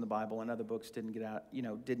these books in the Bible and other books didn't get out,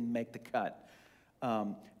 didn't make the cut?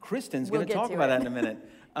 Kristen's going to talk about that in a minute.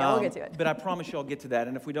 Yeah, we'll get to it. But I promise you I'll get to that.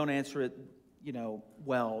 And if we don't answer it,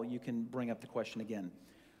 well, you can bring up the question again.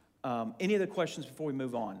 Any other questions before we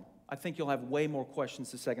move on? I think you'll have way more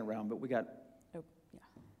questions the second round, but we got... Oh, yeah.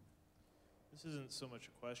 This isn't so much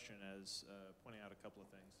a question as pointing out a couple of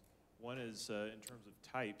things. One is in terms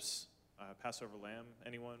of types, Passover lamb,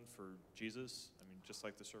 anyone for Jesus? I mean, just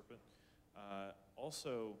like the serpent.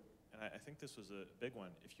 Also, and I think this was a big one,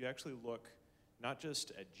 if you actually look not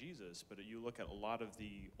just at Jesus, but you look at a lot of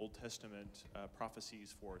the Old Testament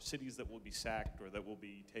prophecies for cities that will be sacked or that will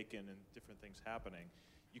be taken and different things happening,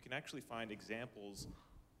 you can actually find examples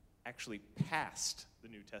actually past the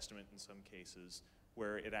New Testament in some cases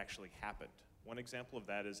where it actually happened. One example of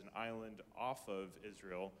that is an island off of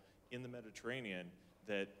Israel in the Mediterranean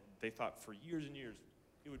that they thought for years and years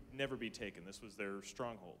it would never be taken. This was their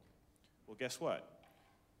stronghold. Well, guess what?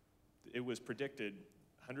 It was predicted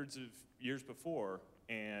hundreds of years before,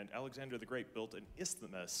 and Alexander the Great built an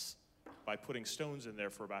isthmus by putting stones in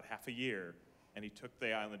there for about half a year, and he took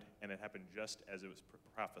the island, and it happened just as it was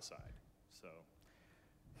prophesied. So,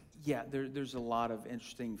 Yeah, there's a lot of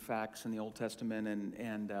interesting facts in the Old Testament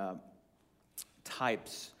and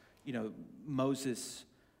types. Moses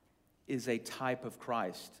is a type of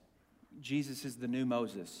Christ. Jesus is the new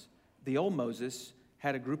Moses. The old Moses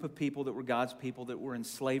had a group of people that were God's people that were in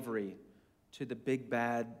slavery to the big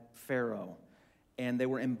bad Pharaoh, and they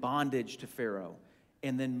were in bondage to Pharaoh.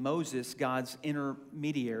 And then Moses, God's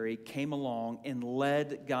intermediary, came along and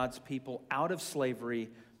led God's people out of slavery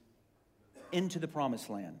into the promised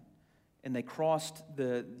land. And they crossed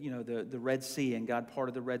the Red Sea, and God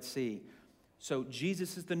parted the Red Sea. So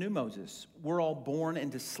Jesus is the new Moses. We're all born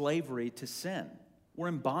into slavery to sin. We're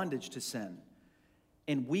in bondage to sin.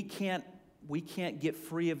 And we can't get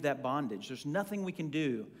free of that bondage. There's nothing we can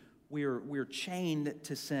do. We're chained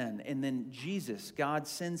to sin. And then Jesus, God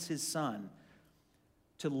sends his Son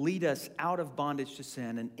to lead us out of bondage to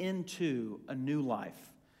sin and into a new life,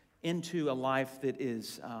 into a life that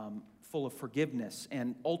is full of forgiveness,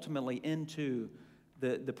 and ultimately into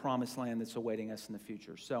the promised land that's awaiting us in the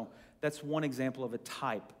future. So that's one example of a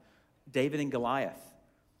type. David and Goliath.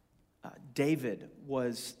 David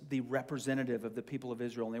was the representative of the people of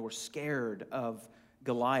Israel, and they were scared of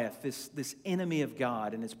Goliath, this enemy of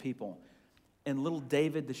God and his people. And little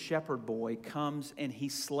David, the shepherd boy, comes and he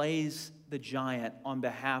slays the giant on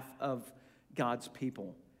behalf of God's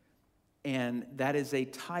people. And that is a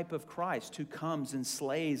type of Christ who comes and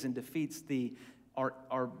slays and defeats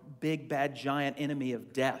our big bad giant enemy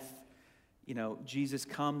of death. You know, Jesus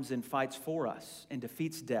comes and fights for us and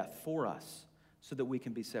defeats death for us so that we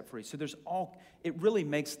can be set free. So it really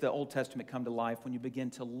makes the Old Testament come to life when you begin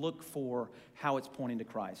to look for how it's pointing to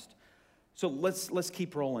Christ. So let's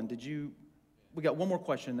keep rolling. We got one more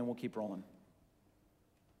question and then we'll keep rolling.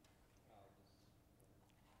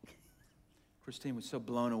 Christine was so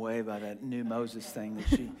blown away by that new Moses thing that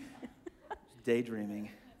she was daydreaming.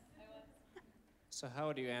 So how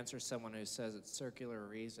would you answer someone who says it's circular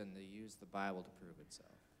reason to use the Bible to prove itself?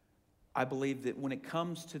 I believe that when it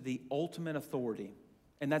comes to the ultimate authority,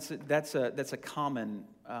 and that's a common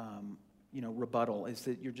rebuttal, is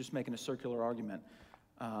that you're just making a circular argument.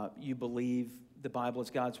 You believe the Bible is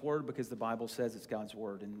God's word because the Bible says it's God's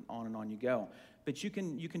word, and on you go. But you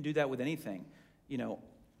can do that with anything. You know,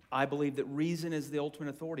 I believe that reason is the ultimate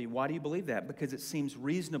authority. Why do you believe that? Because it seems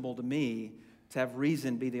reasonable to me to have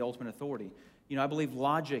reason be the ultimate authority. You know, I believe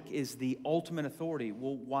logic is the ultimate authority.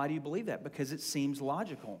 Well, why do you believe that? Because it seems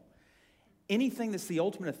logical. Anything that's the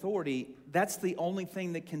ultimate authority, that's the only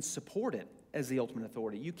thing that can support it as the ultimate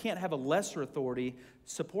authority. You can't have a lesser authority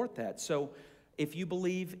support that. So if you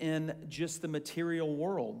believe in just the material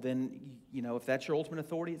world, then, you know, if that's your ultimate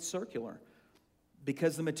authority, it's circular.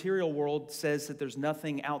 Because the material world says that there's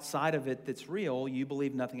nothing outside of it that's real, you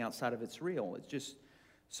believe nothing outside of it's real. It's just,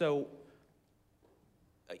 so,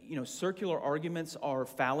 you know, circular arguments are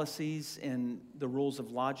fallacies in the rules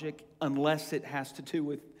of logic unless it has to do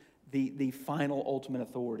with the final ultimate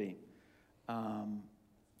authority.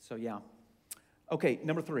 So, yeah. Okay,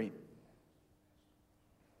 number 3.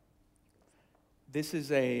 This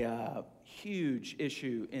is a huge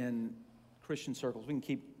issue in Christian circles. We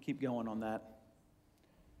can keep going on that.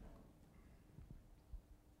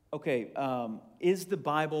 Okay, is the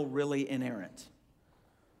Bible really inerrant?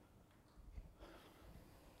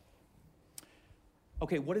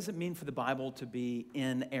 Okay, what does it mean for the Bible to be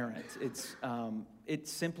inerrant? It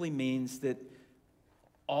simply means that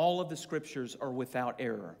all of the scriptures are without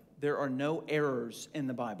error. There are no errors in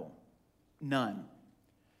the Bible. None.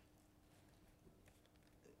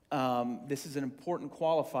 This is an important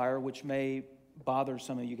qualifier, which may bother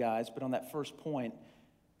some of you guys, but on that first point,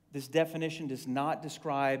 this definition does not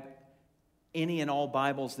describe any and all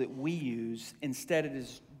Bibles that we use. Instead, it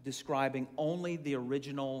is describing only the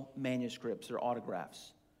original manuscripts or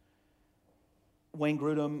autographs. Wayne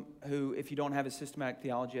Grudem, who, if you don't have his systematic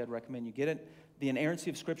theology, I'd recommend you get it. The inerrancy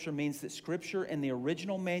of Scripture means that Scripture in the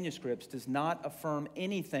original manuscripts does not affirm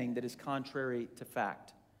anything that is contrary to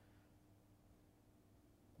fact.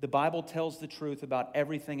 The Bible tells the truth about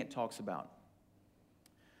everything it talks about.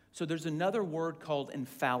 So there's another word called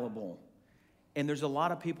infallible. And there's a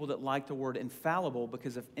lot of people that like the word infallible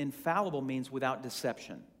because infallible means without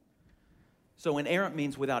deception. So inerrant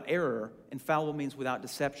means without error. Infallible means without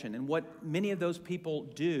deception. And what many of those people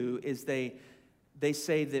do is they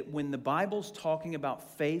say that when the Bible's talking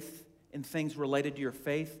about faith and things related to your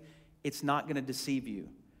faith, it's not going to deceive you.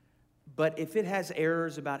 But if it has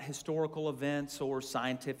errors about historical events or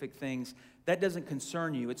scientific things, that doesn't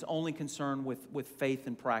concern you. It's only concerned with faith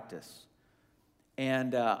and practice.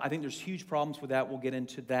 And I think there's huge problems with that. We'll get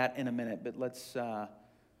into that in a minute. But let's...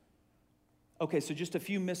 Okay, so just a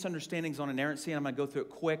few misunderstandings on inerrancy, and I'm going to go through it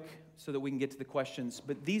quick so that we can get to the questions.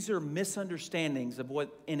 But these are misunderstandings of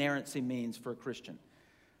what inerrancy means for a Christian.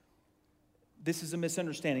 This is a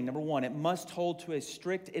misunderstanding. Number 1, it must hold to a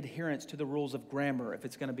strict adherence to the rules of grammar if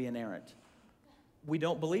it's going to be inerrant. We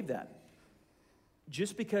don't believe that.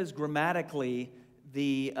 Just because grammatically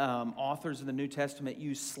the authors of the New Testament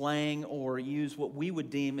use slang or use what we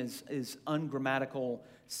would deem as ungrammatical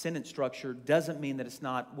sentence structure doesn't mean that it's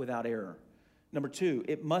not without error. Number 2,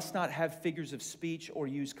 it must not have figures of speech or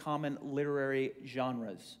use common literary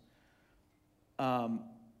genres.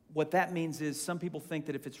 What that means is some people think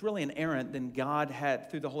that if it's really inerrant, then God had,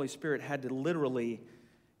 through the Holy Spirit, had to literally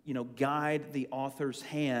guide the author's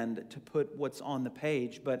hand to put what's on the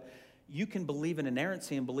page, but you can believe in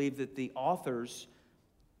inerrancy and believe that the authors,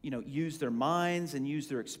 use their minds and use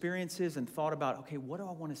their experiences and thought about, okay, what do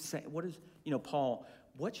I want to say? What is, Paul,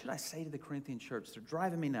 what should I say to the Corinthian church? They're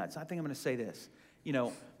driving me nuts. I think I'm going to say this,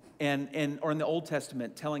 or in the Old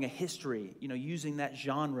Testament, telling a history, using that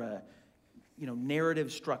genre,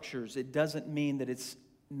 narrative structures. It doesn't mean that it's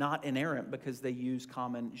not inerrant because they use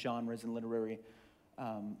common genres and literary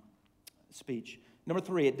speech. Number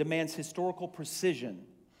 3, it demands historical precision.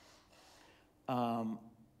 When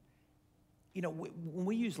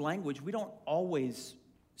we use language, we don't always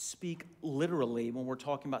speak literally when we're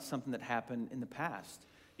talking about something that happened in the past.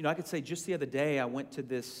 I could say just the other day I went to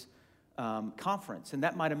this conference, and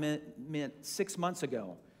that might have meant 6 months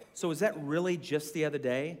ago. So is that really just the other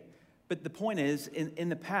day? But the point is, in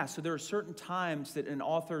the past, so there are certain times that an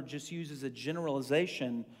author just uses a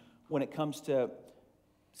generalization when it comes to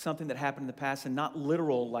something that happened in the past and not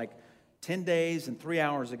literal, like 10 days and 3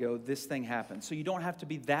 hours ago, this thing happened. So you don't have to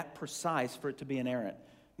be that precise for it to be inerrant.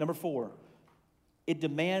 Number 4, it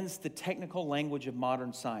demands the technical language of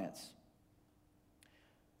modern science.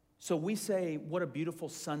 So we say, what a beautiful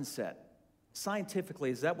sunset.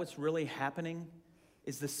 Scientifically, is that what's really happening?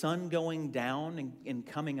 Is the sun going down and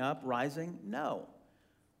coming up, rising? No.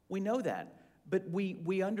 We know that. But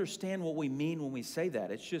we understand what we mean when we say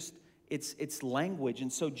that. It's just, it's language.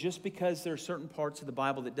 And so just because there are certain parts of the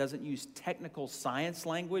Bible that doesn't use technical science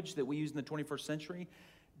language that we use in the 21st century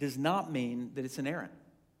does not mean that it's inerrant.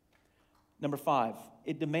 Number 5,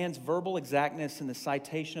 it demands verbal exactness in the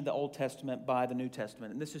citation of the Old Testament by the New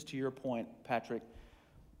Testament. And this is to your point, Patrick.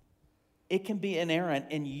 It can be inerrant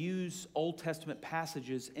and use Old Testament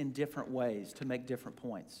passages in different ways to make different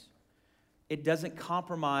points. It doesn't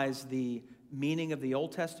compromise the meaning of the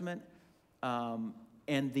Old Testament,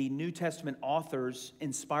 and the New Testament authors,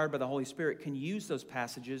 inspired by the Holy Spirit, can use those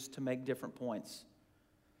passages to make different points.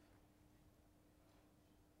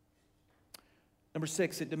 Number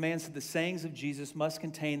 6, it demands that the sayings of Jesus must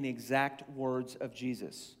contain the exact words of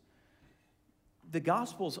Jesus. The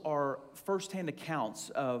Gospels are firsthand accounts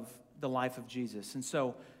of the life of Jesus. And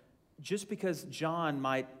so just because John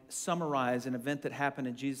might summarize an event that happened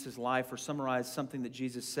in Jesus' life or summarize something that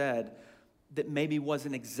Jesus said that maybe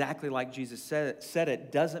wasn't exactly like Jesus said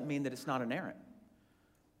it, doesn't mean that it's not inerrant.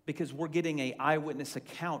 Because we're getting an eyewitness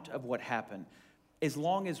account of what happened. As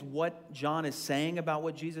long as what John is saying about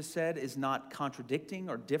what Jesus said is not contradicting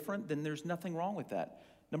or different, then there's nothing wrong with that.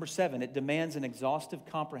 Number 7, it demands an exhaustive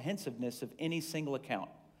comprehensiveness of any single account.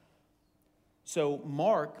 So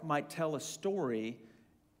Mark might tell a story,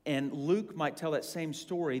 and Luke might tell that same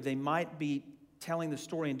story. They might be telling the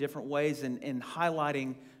story in different ways and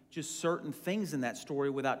highlighting just certain things in that story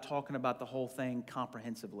without talking about the whole thing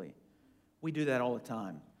comprehensively. We do that all the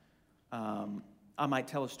time. I might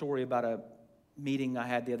tell a story about a meeting I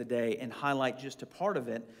had the other day and highlight just a part of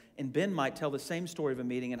it, and Ben might tell the same story of a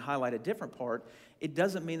meeting and highlight a different part. It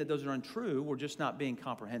doesn't mean that those are untrue. We're just not being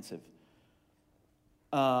comprehensive.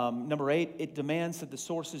 Number 8, it demands that the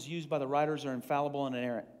sources used by the writers are infallible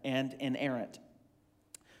and inerrant.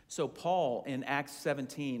 So Paul, in Acts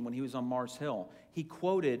 17, when he was on Mars Hill, he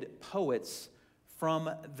quoted poets from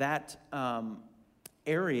that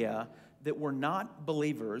area that were not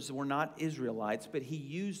believers, were not Israelites, but he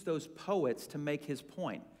used those poets to make his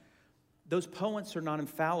point. Those poets are not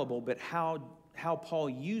infallible, but how Paul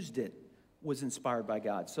used it was inspired by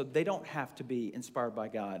God. So they don't have to be inspired by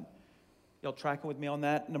God. Y'all tracking with me on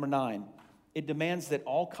that? Number 9, it demands that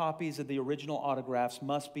all copies of the original autographs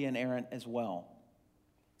must be inerrant as well.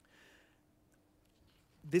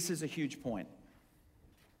 This is a huge point.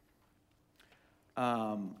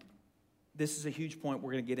 This is a huge point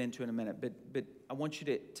we're going to get into in a minute, but I want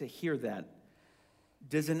you to hear that.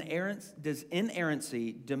 Does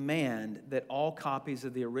inerrancy demand that all copies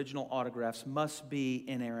of the original autographs must be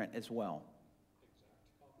inerrant as well?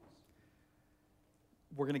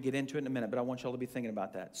 We're going to get into it in a minute, but I want you all to be thinking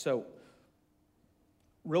about that. So,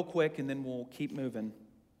 real quick, and then we'll keep moving.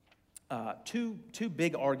 Two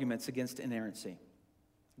big arguments against inerrancy.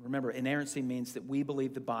 Remember, inerrancy means that we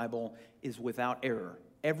believe the Bible is without error.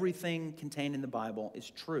 Everything contained in the Bible is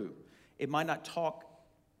true. It might not talk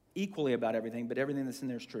equally about everything, but everything that's in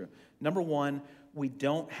there is true. Number 1, we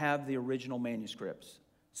don't have the original manuscripts.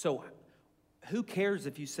 So who cares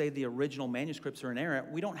if you say the original manuscripts are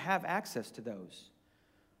inerrant? We don't have access to those.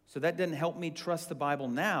 So that doesn't help me trust the Bible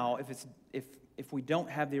now if we don't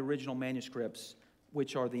have the original manuscripts,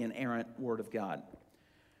 which are the inerrant Word of God.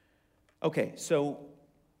 Okay, so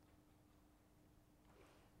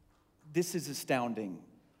this is astounding.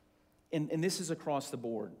 And this is across the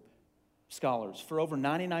board. scholars, for over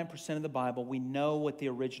 99% of the Bible, we know what the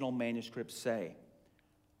original manuscripts say.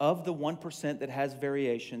 Of the 1% that has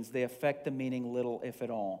variations, they affect the meaning little, if at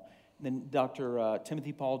all. And then Dr.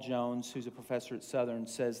 Timothy Paul Jones, who's a professor at Southern,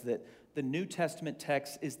 says that the New Testament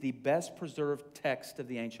text is the best preserved text of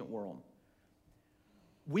the ancient world.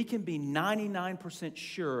 We can be 99%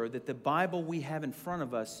 sure that the Bible we have in front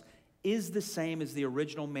of us is the same as the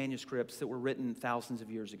original manuscripts that were written thousands of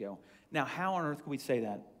years ago. Now, how on earth can we say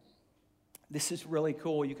that? This is really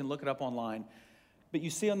cool. You can look it up online. But you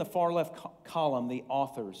see on the far left column the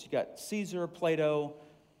authors. You got Caesar, Plato,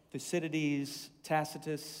 Thucydides,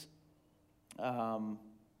 Tacitus. I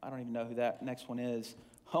don't even know who that next one is.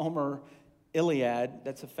 Homer, Iliad.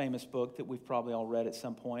 That's a famous book that we've probably all read at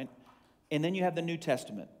some point. And then you have the New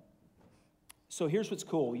Testament. So here's what's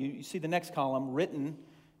cool. You see the next column, written.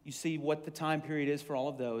 You see what the time period is for all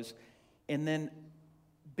of those. And then,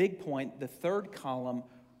 big point, the third column,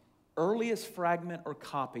 earliest fragment or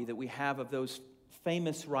copy that we have of those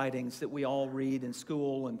famous writings that we all read in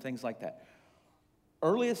school and things like that.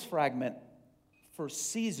 Earliest fragment for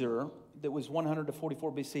Caesar that was 100 to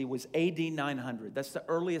 44 BC was AD 900. That's the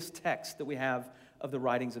earliest text that we have of the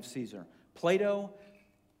writings of Caesar. Plato,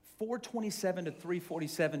 427 to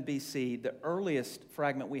 347 BC. The earliest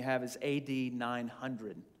fragment we have is AD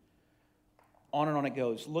 900. On and on it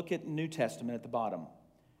goes. Look at New Testament at the bottom.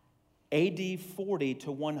 AD 40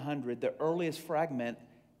 to 100, the earliest fragment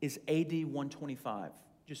is AD 125,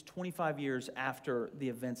 just 25 years after the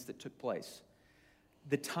events that took place.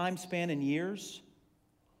 The time span in years,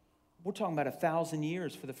 we're talking about 1,000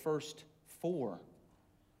 years for the first four.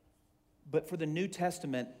 But for the New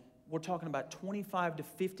Testament, we're talking about 25 to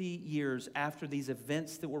 50 years after these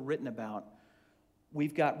events that were written about,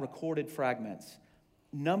 we've got recorded fragments.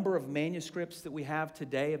 Number of manuscripts that we have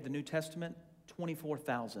today of the New Testament,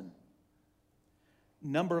 24,000.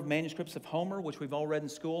 Number of manuscripts of Homer, which we've all read in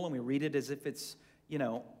school, and we read it as if it's,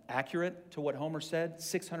 accurate to what Homer said,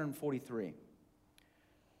 643.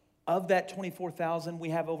 Of that 24,000, we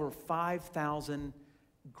have over 5,000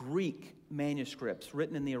 Greek manuscripts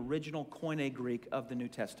written in the original Koine Greek of the New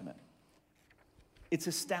Testament. It's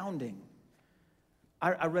astounding.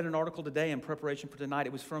 I read an article today in preparation for tonight.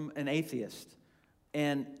 It was from an atheist,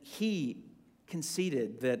 and he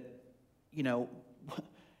conceded that,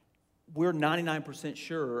 we're 99%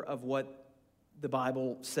 sure of what the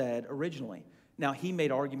Bible said originally. Now, he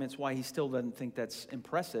made arguments why he still doesn't think that's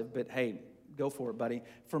impressive, but hey, go for it, buddy.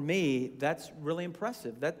 For me, that's really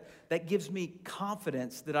impressive. That gives me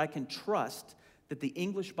confidence that I can trust that the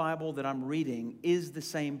English Bible that I'm reading is the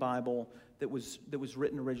same Bible that was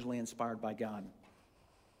written originally, inspired by God.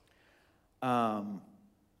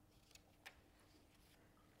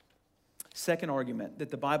 Second argument,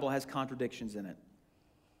 that the Bible has contradictions in it.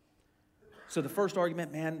 So the first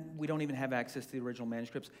argument, man, we don't even have access to the original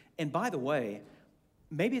manuscripts. And by the way,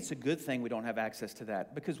 maybe it's a good thing we don't have access to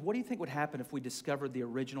that, because what do you think would happen if we discovered the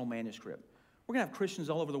original manuscript? We're going to have Christians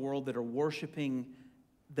all over the world that are worshiping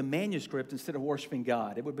the manuscript instead of worshiping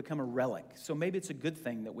God. It would become a relic. So maybe it's a good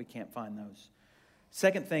thing that we can't find those.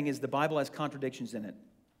 Second thing is the Bible has contradictions in it.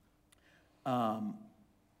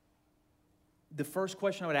 The first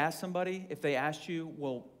question I would ask somebody, if they asked you,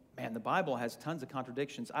 well, man, the Bible has tons of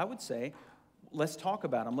contradictions, I would say, let's talk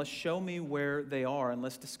about them. Let's show me where they are and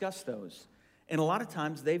let's discuss those. And a lot of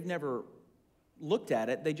times they've never looked at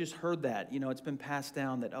it. They just heard that. It's been passed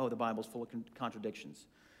down that, the Bible's full of contradictions.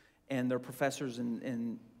 And their professors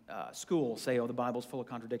in school say, the Bible's full of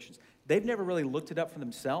contradictions. They've never really looked it up for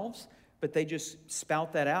themselves, but they just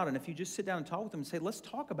spout that out. And if you just sit down and talk with them and say, let's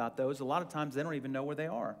talk about those, a lot of times they don't even know where they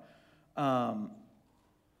are.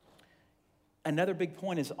 Another big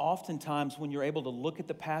point is oftentimes when you're able to look at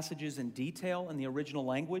the passages in detail in the original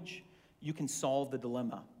language, you can solve the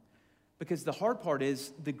dilemma. Because the hard part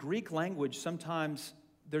is the Greek language, sometimes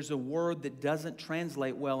there's a word that doesn't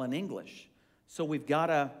translate well in English. So we've got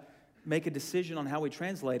to make a decision on how we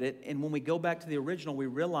translate it. And when we go back to the original, we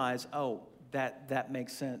realize, that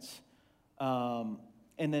makes sense. And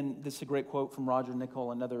then this is a great quote from Roger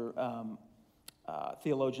Nichol, another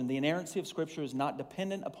theologian. The inerrancy of Scripture is not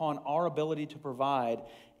dependent upon our ability to provide,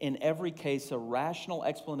 in every case, a rational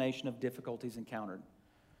explanation of difficulties encountered.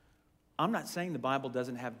 I'm not saying the Bible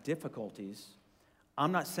doesn't have difficulties.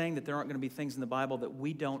 I'm not saying that there aren't going to be things in the Bible that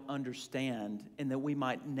we don't understand and that we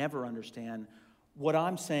might never understand. What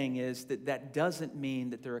I'm saying is that doesn't mean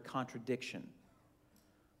that they're a contradiction.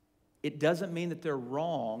 It doesn't mean that they're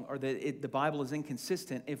wrong or that the Bible is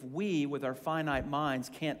inconsistent if we, with our finite minds,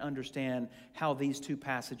 can't understand how these two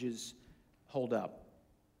passages hold up.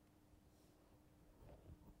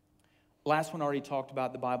 Last one I already talked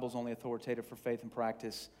about, the Bible's only authoritative for faith and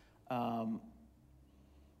practice.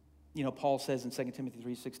 Paul says in 2 Timothy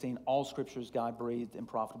 3:16, all Scripture is God-breathed and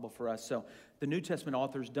profitable for us. So the New Testament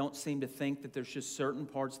authors don't seem to think that there's just certain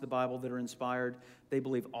parts of the Bible that are inspired. They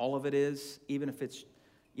believe all of it is, even if it's,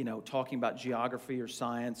 talking about geography or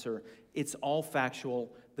science, or it's all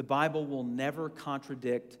factual. The Bible will never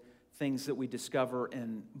contradict things that we discover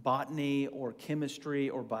in botany or chemistry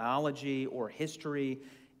or biology or history.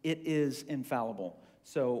 It is infallible.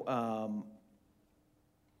 So,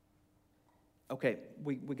 okay,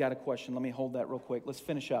 we got a question. Let me hold that real quick. Let's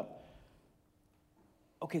finish up.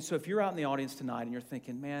 Okay, so if you're out in the audience tonight and you're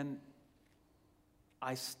thinking, man,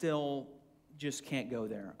 I still just can't go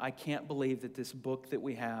there. I can't believe that this book that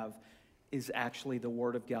we have is actually the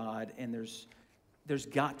Word of God, and there's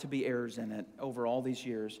got to be errors in it over all these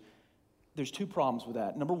years. There's two problems with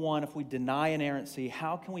that. Number one, if we deny inerrancy,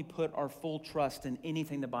 how can we put our full trust in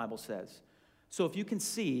anything the Bible says? So if you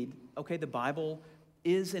concede, okay, the Bible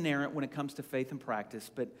is inerrant when it comes to faith and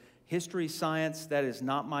practice, but history, science, that is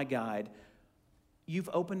not my guide, you've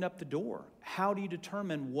opened up the door. How do you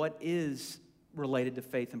determine what is related to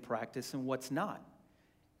faith and practice and what's not?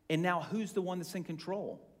 And now who's the one that's in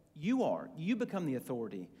control? You are. You become the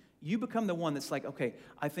authority. You become the one that's like, okay,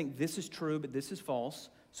 I think this is true, but this is false,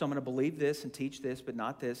 so I'm going to believe this and teach this, but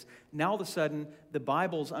not this. Now all of a sudden, the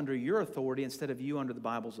Bible's under your authority instead of you under the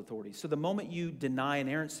Bible's authority. So the moment you deny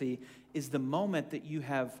inerrancy is the moment that you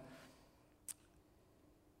have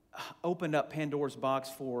opened up Pandora's box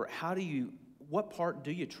for what part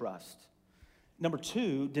do you trust? Number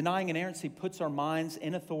two, denying inerrancy puts our minds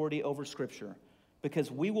in authority over Scripture, because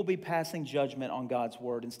we will be passing judgment on God's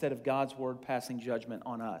Word instead of God's Word passing judgment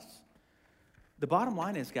on us. The bottom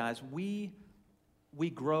line is, guys, we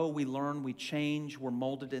grow, we learn, we change, we're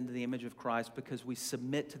molded into the image of Christ because we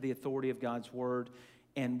submit to the authority of God's Word,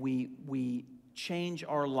 and we change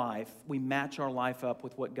our life, we match our life up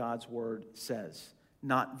with what God's Word says,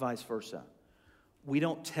 not vice versa. We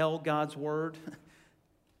don't tell God's Word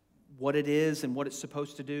what it is and what it's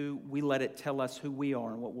supposed to do. We let it tell us who we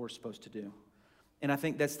are and what we're supposed to do. And I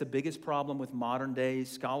think that's the biggest problem with modern day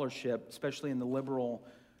scholarship, especially in the liberal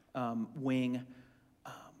wing,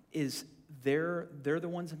 is they're the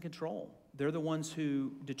ones in control. They're the ones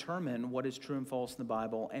who determine what is true and false in the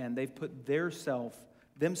Bible, and they've put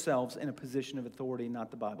themselves in a position of authority,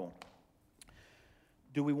 not the Bible.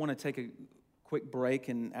 Do we want to take a quick break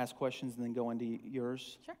and ask questions and then go into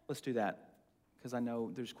yours? Sure. Let's do that, because I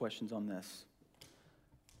know there's questions on this.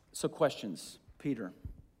 So questions. Peter.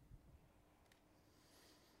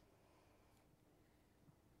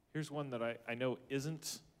 Here's one that I know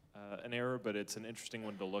isn't an error, but it's an interesting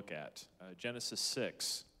one to look at. Genesis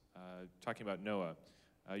 6, talking about Noah.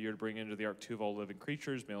 You're to bring into the ark 2 of all living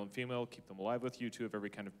creatures, male and female, keep them alive with you, 2 of every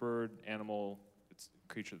kind of bird, animal, it's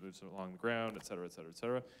a creature that moves along the ground, etc., etc.,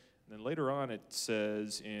 etc. And then later on it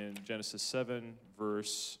says in Genesis 7,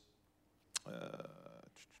 verses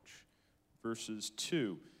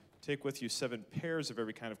 2, take with you 7 pairs of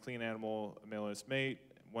every kind of clean animal, a male and its mate,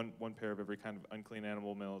 one pair of every kind of unclean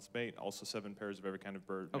animal, male and its mate, also 7 pairs of every kind of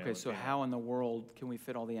bird, male Okay, and so female. how in the world can we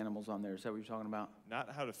fit all the animals on there? Is that what you're talking about?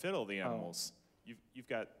 Not how to fit all the animals. You've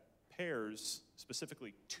got pairs,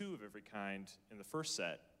 specifically 2 of every kind in the first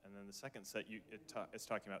set, and then the second set it's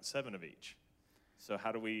talking about 7 of each. So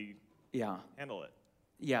how do we handle it?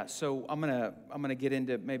 Yeah, so I'm gonna get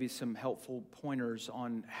into maybe some helpful pointers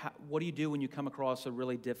on what do you do when you come across a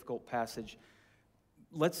really difficult passage.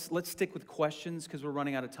 Let's stick with questions because we're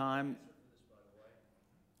running out of time.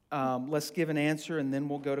 Let's give an answer and then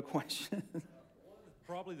we'll go to questions.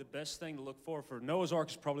 Probably the best thing to look for Noah's Ark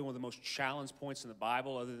is probably one of the most challenged points in the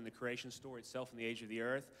Bible, other than the creation story itself and the age of the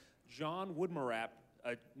earth. John Woodmarap,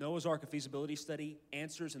 a Noah's Ark, a feasibility study,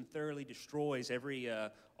 answers and thoroughly destroys every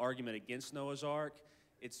argument against Noah's Ark.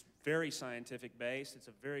 It's very scientific based. It's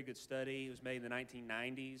a very good study. It was made in the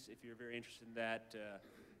 1990s. If you're very interested in that,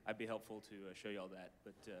 I'd be helpful to show you all that.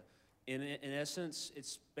 But in essence,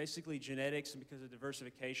 it's basically genetics, and because of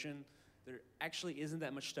diversification, there actually isn't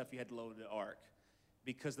that much stuff you had to load into the ark.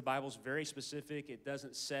 Because the Bible's very specific, it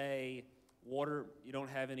doesn't say water, you don't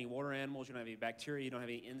have any water animals, you don't have any bacteria, you don't have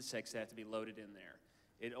any insects that have to be loaded in there.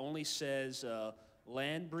 It only says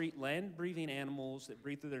land-breathing animals that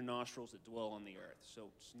breathe through their nostrils that dwell on the earth. So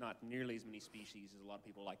it's not nearly as many species as a lot of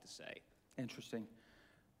people like to say. Interesting.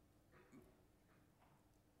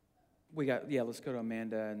 Let's go to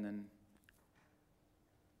Amanda and then.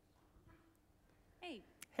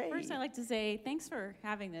 Hey, first I'd like to say thanks for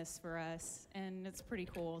having this for us, and it's pretty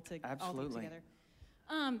cool to all be together.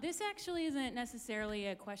 This actually isn't necessarily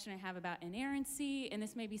a question I have about inerrancy, and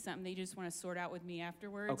this may be something that you just want to sort out with me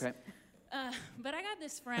afterwards. Okay. But I got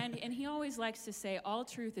this friend, and he always likes to say, all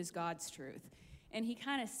truth is God's truth. And he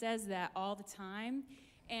kind of says that all the time.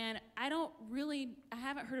 And I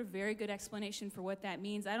haven't heard a very good explanation for what that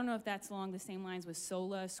means. I don't know if that's along the same lines with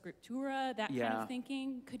sola scriptura, that kind of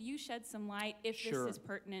thinking. Could you shed some light if this is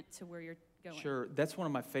pertinent to where you're going? Sure. That's one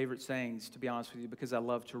of my favorite sayings, to be honest with you, because I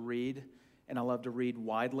love to read, and I love to read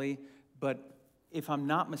widely. But if I'm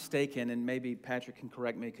not mistaken, and maybe Patrick can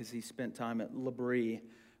correct me because he spent time at L'Abri,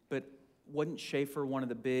 but wasn't Schaeffer one of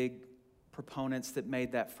the big proponents that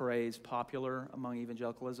made that phrase popular among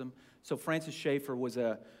evangelicalism? So Francis Schaeffer was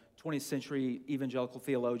a 20th century evangelical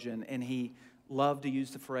theologian, and he loved to use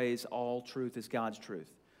the phrase, all truth is God's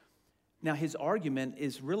truth. Now, his argument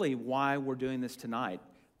is really why we're doing this tonight,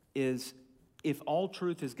 is if all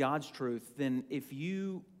truth is God's truth, then if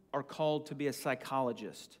you are called to be a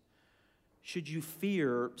psychologist, should you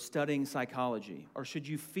fear studying psychology? Or should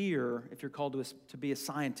you fear, if you're called to be a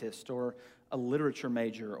scientist or a literature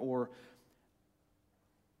major, or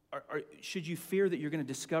should you fear that you're going to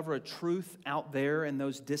discover a truth out there in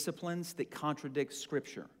those disciplines that contradicts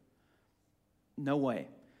Scripture? No way.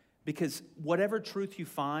 Because whatever truth you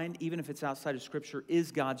find, even if it's outside of Scripture,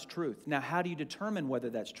 is God's truth. Now, how do you determine whether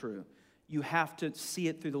that's true? You have to see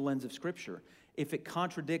it through the lens of Scripture. If it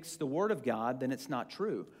contradicts the Word of God, then it's not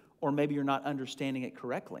true. Or maybe you're not understanding it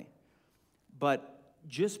correctly. But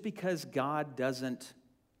just because God doesn't,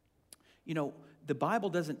 the Bible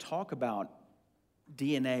doesn't talk about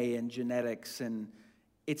DNA and genetics, and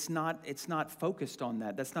it's not focused on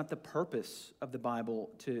that. That's not the purpose of the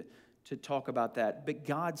Bible to talk about that. But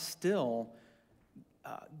God still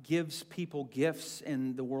gives people gifts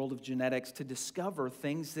in the world of genetics to discover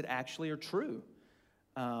things that actually are true.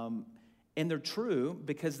 And they're true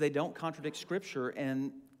because they don't contradict Scripture,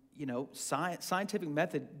 and scientific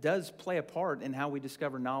method does play a part in how we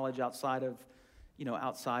discover knowledge outside of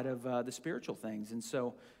the spiritual things. And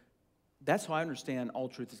so that's how I understand all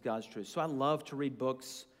truth is God's truth. So I love to read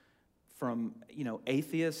books from,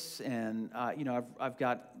 atheists, and, I've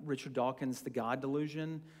got Richard Dawkins' The God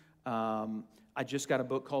Delusion. I just got a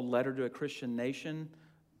book called Letter to a Christian Nation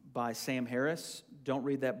by Sam Harris. Don't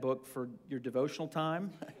read that book for your devotional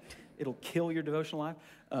time. It'll kill your devotional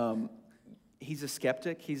life. He's a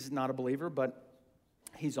skeptic. He's not a believer, but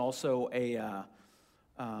he's also a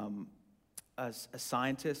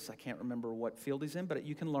scientist. I can't remember what field he's in, but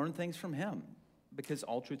you can learn things from him because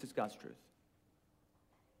all truth is God's truth.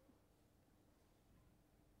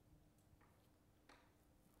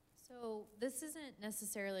 So this isn't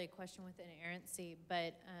necessarily a question with inerrancy,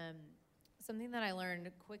 but something that I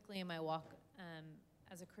learned quickly in my walk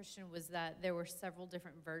as a Christian was that there were several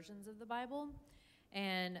different versions of the Bible.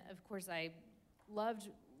 And of course, I loved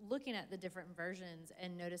looking at the different versions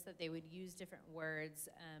and noticed that they would use different words,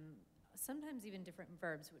 sometimes even different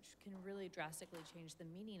verbs, which can really drastically change the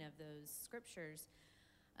meaning of those scriptures.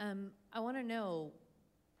 I want to know,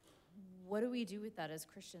 what do we do with that as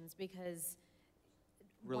Christians? Because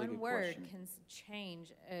really one word can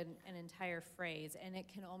change an entire phrase, and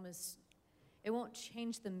it won't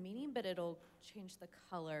change the meaning, but it'll change the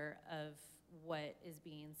color of what is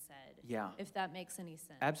being said. Yeah. If that makes any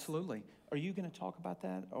sense. Absolutely. Are you going to talk about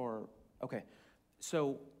that? Okay.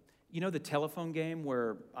 So, the telephone game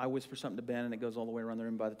where I whisper something to Ben and it goes all the way around the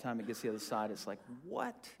room. By the time it gets to the other side, it's like,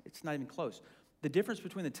 what? It's not even close. The difference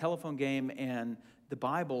between the telephone game and the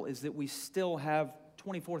Bible is that we still have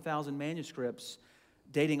 24,000 manuscripts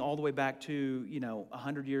dating all the way back to,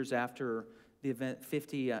 100 years after the event,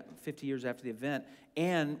 50 years after the event.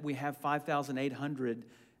 And we have 5,800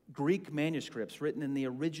 Greek manuscripts written in the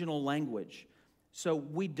original language. So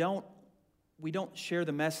we don't share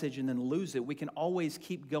the message and then lose it. We can always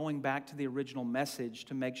keep going back to the original message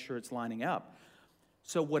to make sure it's lining up.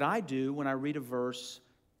 So what I do when I read a verse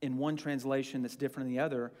in one translation that's different than the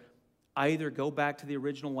other, I either go back to the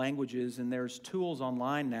original languages, and there's tools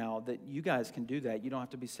online now that you guys can do that. You don't have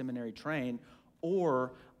to be seminary trained.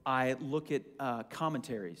 Or I look at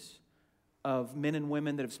commentaries of men and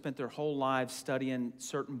women that have spent their whole lives studying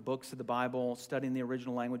certain books of the Bible, studying the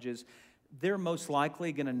original languages. They're most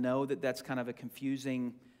likely going to know that that's kind of a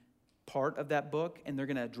confusing part of that book, and they're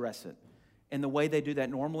going to address it. And the way they do that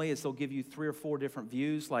normally is they'll give you 3 or 4 different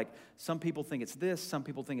views, like some people think it's this, some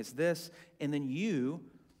people think it's this, and then you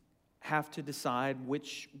have to decide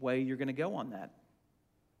which way you're going to go on that.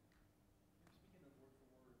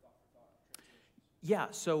 Yeah,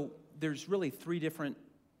 so there's really 3 different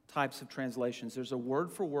types of translations. There's a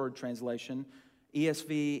word-for-word translation.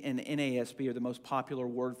 ESV and NASB are the most popular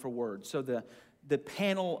word-for-word. So the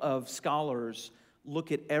panel of scholars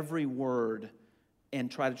look at every word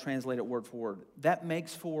and try to translate it word for word. That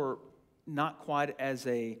makes for not quite as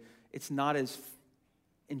It's not as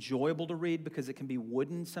enjoyable to read because it can be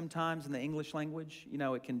wooden sometimes in the English language. You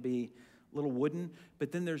know, it can be a little wooden.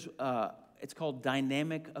 But then there's, it's called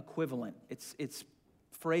dynamic equivalent. It's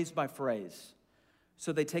phrase by phrase.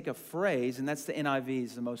 So they take a phrase, and that's the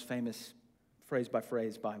NIV's the most famous phrase by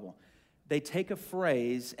phrase Bible. They take a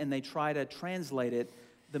phrase and they try to translate it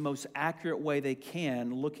the most accurate way they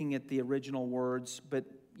can, looking at the original words, but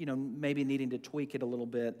you know, maybe needing to tweak it a little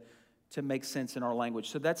bit to make sense in our language.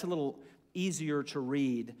 So that's a little easier to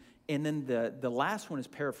read. And then the last one is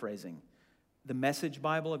paraphrasing. The Message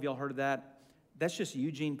Bible, have y'all heard of that? That's just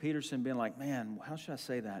Eugene Peterson being like, man, how should I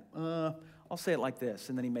say that? I'll say it like this.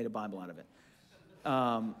 And then he made a Bible out of it.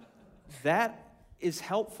 That is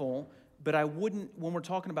helpful, but I wouldn't, when we're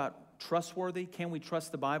talking about trustworthy, can we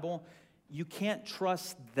trust the Bible? You can't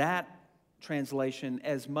trust that translation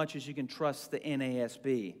as much as you can trust the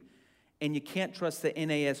NASB. And you can't trust the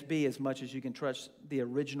NASB as much as you can trust the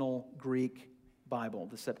original Greek Bible,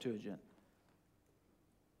 the Septuagint.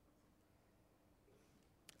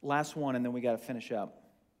 Last one, and then we got to finish up.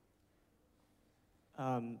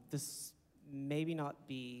 This maybe not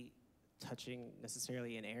be touching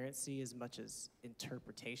necessarily inerrancy as much as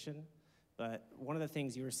interpretation. But one of the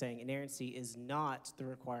things you were saying, inerrancy is not the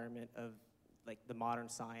requirement of like the modern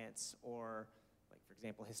science or, like, for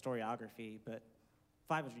example, historiography. But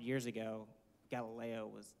 500 years ago, Galileo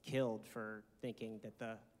was killed for thinking that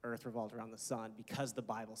the earth revolved around the sun because the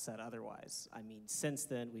Bible said otherwise. I mean, since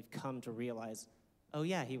then, we've come to realize, oh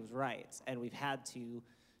yeah, he was right. And we've had to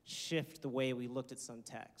shift the way we looked at some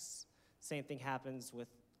texts. Same thing happens with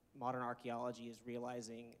modern archaeology, is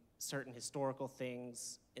realizing certain historical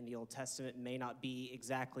things in the Old Testament may not be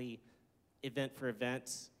exactly event for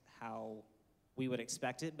event how we would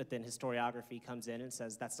expect it, but then historiography comes in and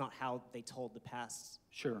says that's not how they told the past.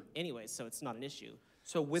 Sure. Anyway, so it's not an issue.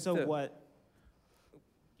 So with what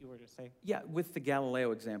you were to say? Yeah, with the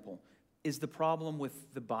Galileo example, is the problem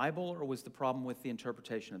with the Bible or was the problem with the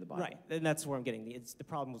interpretation of the Bible? Right, and that's where I'm getting the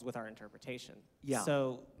problem was with our interpretation. Yeah.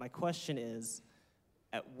 So my question is,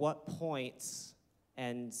 at what point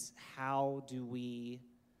and how do we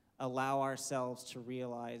allow ourselves to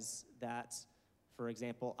realize that, for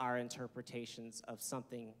example, our interpretations of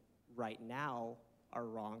something right now are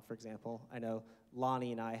wrong? For example, I know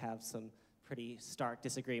Lonnie and I have some pretty stark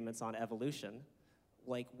disagreements on evolution.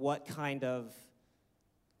 Like, what kind of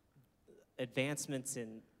advancements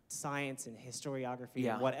in science and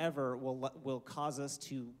historiography and whatever will cause us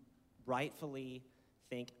to rightfully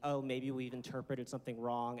think, oh, maybe we've interpreted something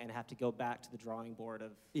wrong and have to go back to the drawing board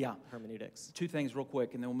of hermeneutics? Two things real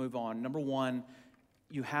quick, and then we'll move on. Number one,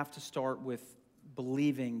 you have to start with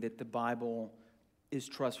believing that the Bible is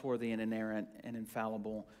trustworthy and inerrant and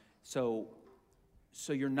infallible. So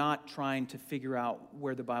you're not trying to figure out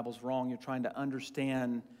where the Bible's wrong. You're trying to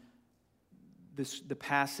understand the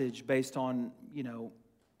passage based on,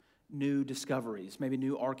 new discoveries, maybe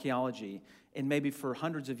new archaeology. And maybe for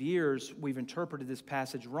hundreds of years, we've interpreted this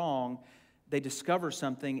passage wrong. They discover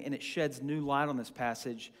something, and it sheds new light on this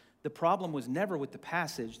passage. The problem was never with the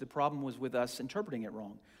passage. The problem was with us interpreting it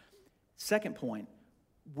wrong. Second point,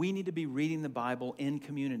 we need to be reading the Bible in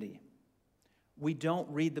community. We don't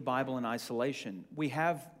read the Bible in isolation. We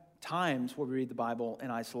have times where we read the Bible in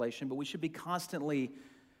isolation, but we should be constantly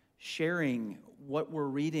sharing what we're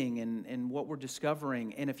reading and what we're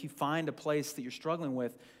discovering. And if you find a place that you're struggling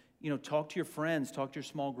with, talk to your friends, talk to your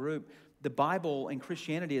small group. The Bible and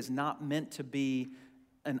Christianity is not meant to be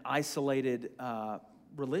an isolated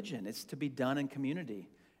religion. It's to be done in community.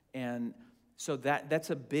 And so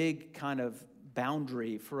that's a big kind of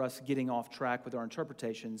boundary for us getting off track with our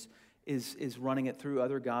interpretations, is running it through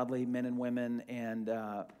other godly men and women and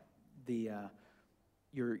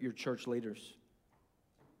your church leaders.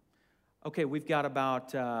 Okay, we've got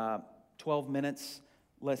about 12 minutes.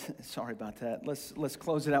 Sorry about that. Let's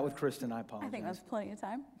close it out with Kristen. I apologize. I think that's plenty of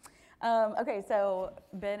time. Okay, so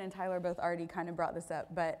Ben and Tyler both already kind of brought this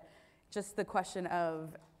up, but just the question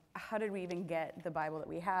of how did we even get the Bible that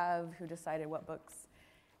we have? Who decided what books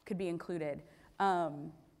could be included?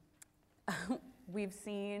 We've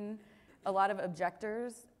seen a lot of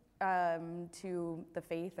objectors to the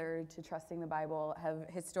faith or to trusting the Bible have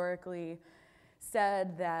historically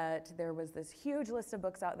said that there was this huge list of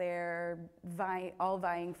books out there all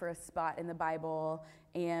vying for a spot in the Bible,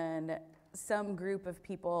 and some group of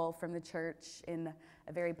people from the church in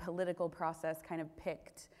a very political process kind of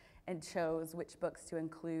picked and chose which books to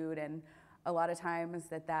include. And a lot of times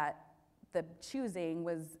the choosing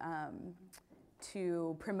was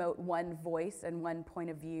to promote one voice and one point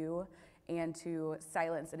of view and to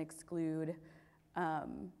silence and exclude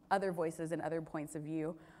other voices and other points of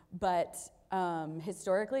view. But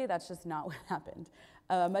Historically, that's just not what happened.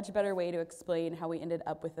 A much better way to explain how we ended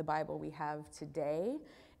up with the Bible we have today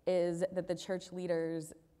is that the church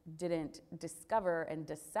leaders didn't discover and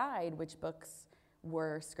decide which books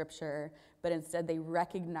were scripture, but instead they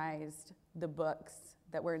recognized the books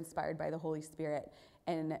that were inspired by the Holy Spirit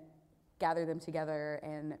and gathered them together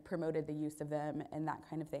and promoted the use of them and that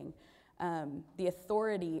kind of thing. The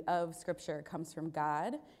authority of scripture comes from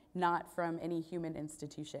God, not from any human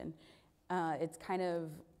institution. It's kind of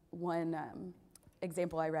one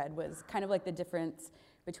example I read was kind of like the difference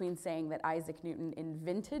between saying that Isaac Newton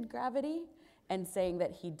invented gravity and saying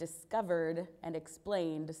that he discovered and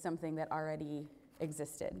explained something that already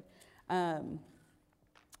existed.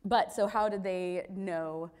 But so how did they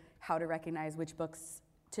know how to recognize which books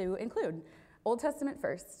to include? Old Testament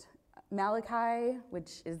first. Malachi,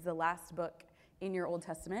 which is the last book in your Old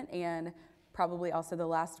Testament and probably also the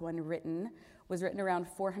last one written, was written around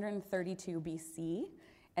 432 BC.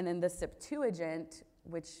 And then the Septuagint,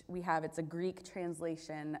 which we have, it's a Greek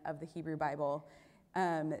translation of the Hebrew Bible.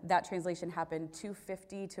 That translation happened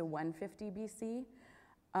 250 to 150 BC.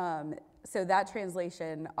 So that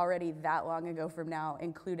translation, already that long ago from now,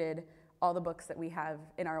 included all the books that we have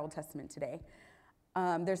in our Old Testament today.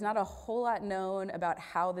 There's not a whole lot known about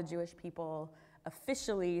how the Jewish people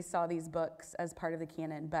officially saw these books as part of the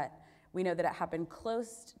canon, but we know that it happened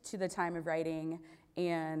close to the time of writing,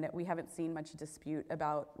 and we haven't seen much dispute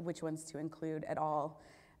about which ones to include at all.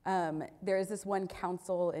 There is this one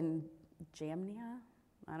council in Jamnia.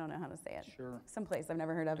 I don't know how to say it. Sure. Someplace I've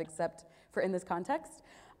never heard of except for in this context.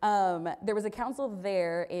 There was a council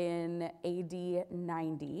there in AD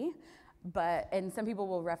 90, and some people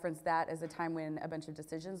will reference that as a time when a bunch of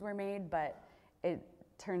decisions were made, but it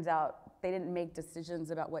turns out they didn't make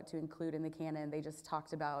decisions about what to include in the canon. They just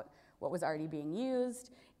talked about what was already being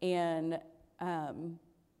used and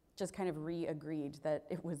just kind of re-agreed that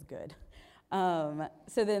it was good.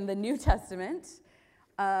 So then the New Testament,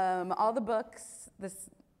 all the books, this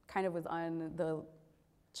kind of was on the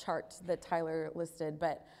chart that Tyler listed,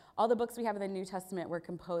 but all the books we have in the New Testament were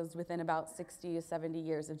composed within about 60 to 70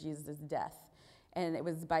 years of Jesus' death. And it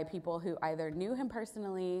was by people who either knew him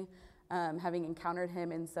personally, having encountered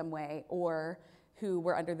him in some way, or who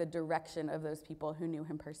were under the direction of those people who knew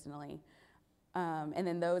him personally. And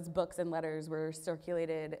then those books and letters were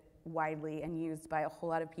circulated widely and used by a whole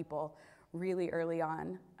lot of people really early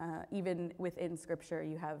on. Even within Scripture,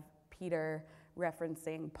 you have Peter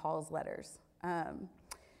referencing Paul's letters.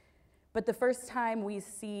 But the first time we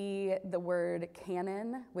see the word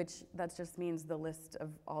canon, which that just means the list of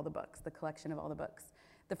all the books, the collection of all the books.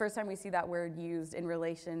 The first time we see that word used in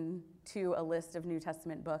relation to a list of New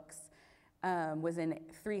Testament books was in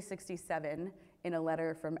 367 in a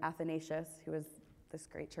letter from Athanasius, who was this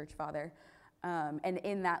great church father. And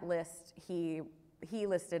in that list, he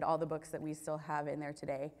listed all the books that we still have in there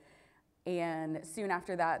today. And soon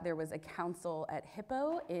after that, there was a council at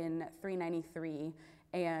Hippo in 393,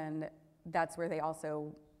 and that's where they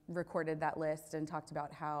also recorded that list and talked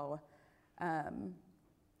about how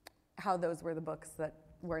those were the books that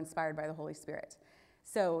were inspired by the Holy Spirit.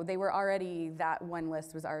 So they were already, that one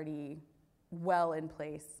list was already well in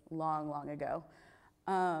place long, long ago.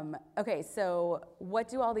 Okay, so what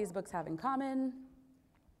do all these books have in common?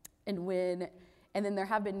 And then there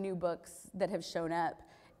have been new books that have shown up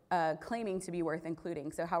claiming to be worth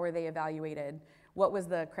including. So how were they evaluated? What was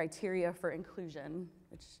the criteria for inclusion?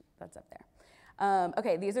 Which, that's up there.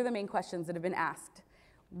 Okay, these are the main questions that have been asked.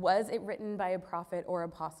 Was it written by a prophet or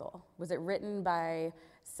apostle? Was it written by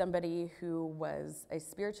somebody who was a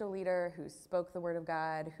spiritual leader, who spoke the word of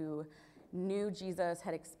God, who knew Jesus,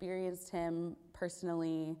 had experienced him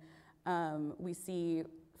personally? We see,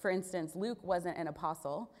 for instance, Luke wasn't an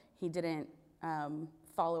apostle. He didn't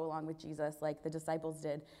follow along with Jesus like the disciples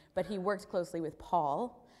did, but he worked closely with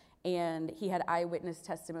Paul, and he had eyewitness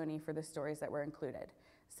testimony for the stories that were included.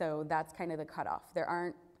 So that's kind of the cutoff. There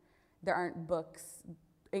aren't books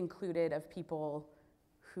included of people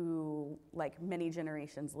who, like, many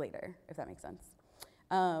generations later, if that makes sense.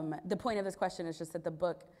 The point of this question is just that the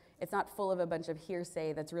book, it's not full of a bunch of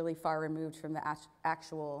hearsay that's really far removed from the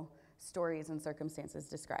actual stories and circumstances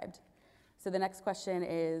described. So the next question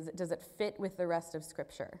is, does it fit with the rest of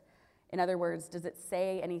Scripture? In other words, does it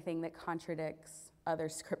say anything that contradicts other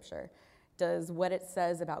Scripture? Does what it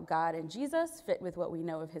says about God and Jesus fit with what we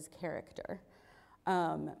know of his character?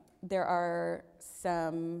 There are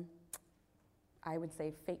some, I would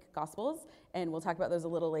say, fake gospels, and we'll talk about those a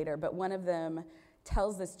little later, but one of them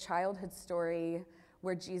tells this childhood story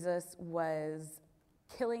where Jesus was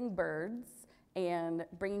killing birds and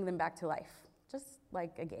bringing them back to life, just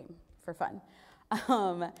like a game for fun.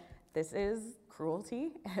 this is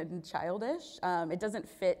cruelty and childish. It doesn't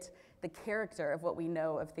fit the character of what we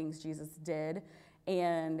know of things Jesus did.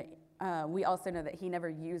 And we also know that he never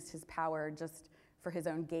used his power just for his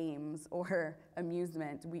own games or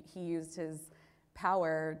amusement. He used his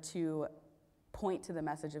power to point to the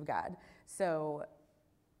message of God. So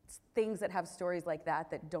things that have stories like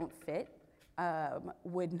that don't fit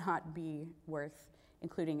would not be worth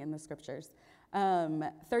including in the scriptures.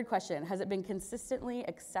 Third question, has it been consistently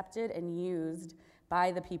accepted and used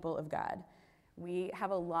by the people of God? We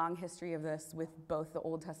have a long history of this with both the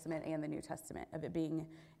Old Testament and the New Testament, of it being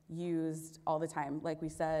used all the time. Like we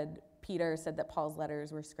said, Peter said that Paul's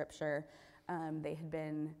letters were scripture. They had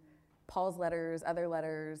been Paul's letters, other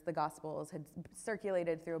letters, the Gospels had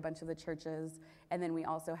circulated through a bunch of the churches. And then we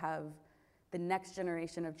also have the next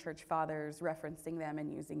generation of church fathers referencing them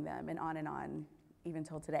and using them, and on, even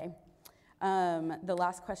till today. The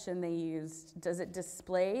last question they used, does it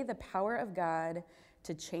display the power of God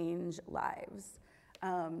to change lives?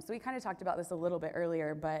 So we kind of talked about this a little bit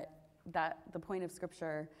earlier, but that the point of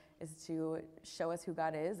Scripture is to show us who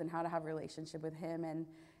God is and how to have a relationship with him and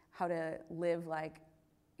how to live like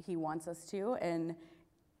he wants us to. And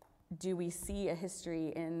do we see a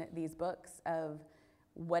history in these books of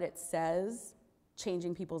what it says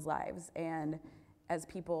changing people's lives? And as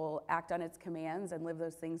people act on its commands and live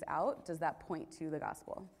those things out, does that point to the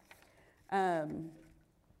gospel?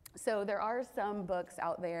 So there are some books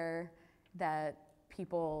out there that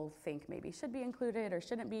people think maybe should be included or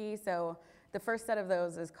shouldn't be. So the first set of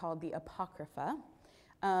those is called the Apocrypha.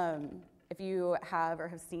 If you have or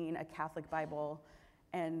have seen a Catholic Bible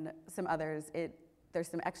and some others, there's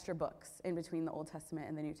some extra books in between the Old Testament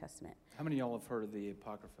and the New Testament. How many of y'all have heard of the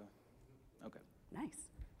Apocrypha? Okay. Nice.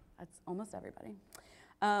 That's almost everybody.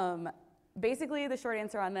 Basically, the short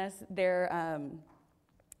answer on this, there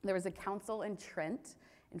was a council in Trent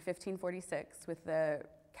in 1546 with the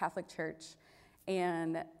Catholic Church,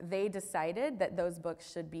 and they decided that those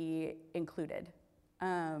books should be included.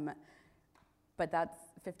 But that's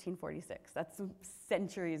 1546. That's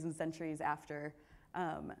centuries and centuries after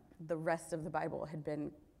the rest of the Bible had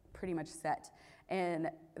been pretty much set. And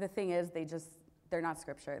the thing is, they're not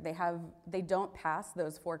scripture. They don't pass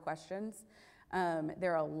those 4 questions.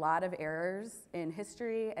 There are a lot of errors in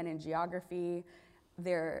history and in geography.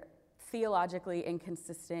 They're theologically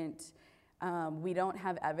inconsistent. We don't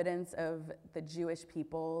have evidence of the Jewish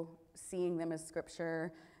people seeing them as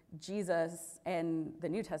scripture. Jesus and the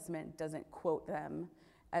New Testament doesn't quote them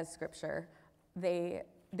as scripture.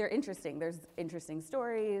 They're interesting. There's interesting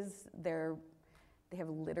stories. They have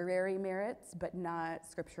literary merits, but not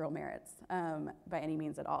scriptural merits by any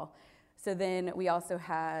means at all. So then we also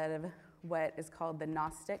have what is called the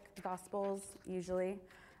Gnostic Gospels, usually.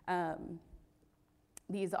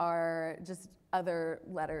 These are just other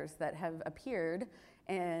letters that have appeared,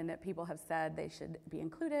 and people have said they should be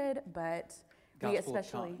included, but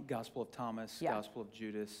Gospel of Thomas, Yeah. Gospel of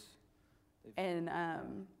Judas. And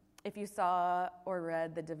if you saw or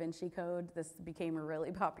read the Da Vinci Code, this became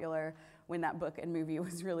really popular when that book and movie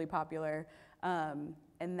was really popular. And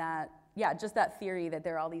just that theory that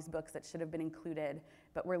there are all these books that should have been included,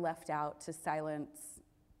 but were left out to silence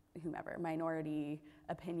whomever, minority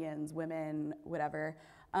opinions, women, whatever.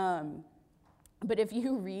 But if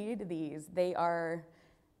you read these, they are,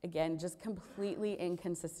 again, just completely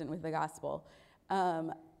inconsistent with the gospel.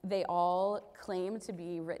 They all claim to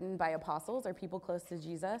be written by apostles or people close to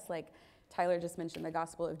Jesus. Like Tyler just mentioned, the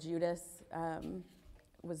Gospel of Judas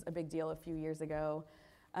was a big deal a few years ago.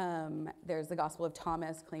 There's the Gospel of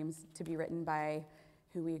Thomas, claims to be written by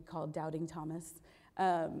who we call Doubting Thomas.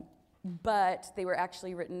 But they were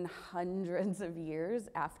actually written hundreds of years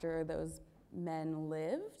after those men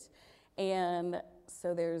lived. And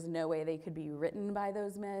so there's no way they could be written by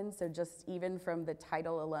those men. So just even from the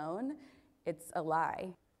title alone, it's a lie.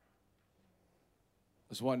 I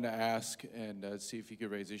was wanting to ask and see if you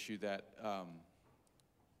could raise issue that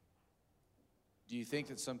do you think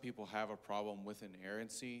that some people have a problem with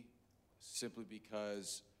inerrancy simply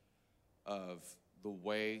because of the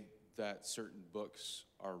way that certain books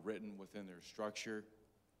are written within their structure,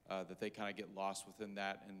 that they kind of get lost within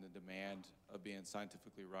that, and the demand of being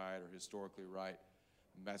scientifically right or historically right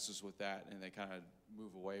messes with that, and they kind of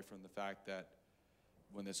move away from the fact that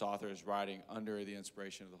when this author is writing under the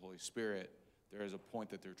inspiration of the Holy Spirit, there is a point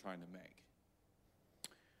that they're trying to make?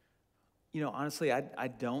 You know, honestly, I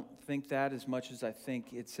don't think that as much as I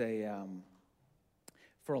think it's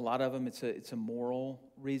for a lot of them, it's a moral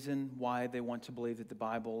reason why they want to believe that the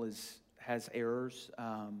Bible has errors,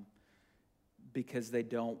 because they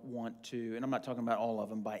don't want to, and I'm not talking about all of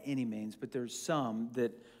them by any means, but there's some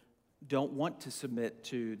that don't want to submit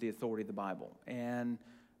to the authority of the Bible. And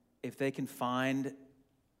if they can find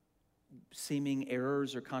seeming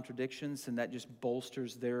errors or contradictions, then that just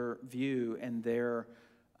bolsters their view and their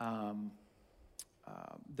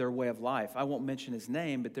way of life. I won't mention his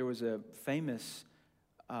name, but there was a famous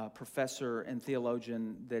professor and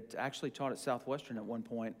theologian that actually taught at Southwestern at one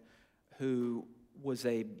point, who was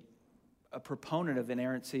a proponent of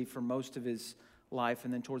inerrancy for most of his life,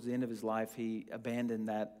 and then towards the end of his life, he abandoned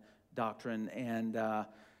that doctrine. And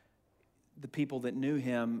the people that knew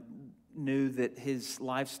him knew that his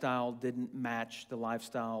lifestyle didn't match the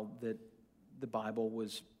lifestyle that the Bible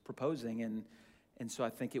was proposing, and so I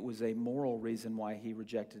think it was a moral reason why he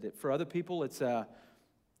rejected it. For other people, it's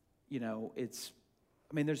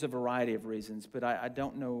there's a variety of reasons, but I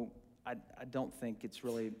don't know. I don't think it's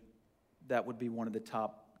really that would be one of the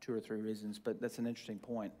top 2 or 3 reasons. But that's an interesting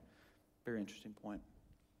point. Very interesting point.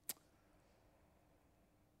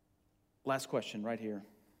 Last question right here.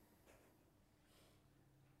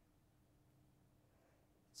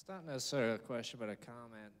 It's not necessarily a question, but a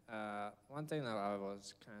comment. One thing that I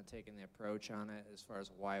was kind of taking the approach on it, as far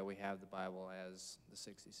as why we have the Bible as the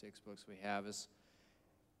 66 books we have, is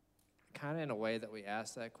kind of in a way that we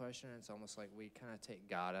ask that question, it's almost like we kind of take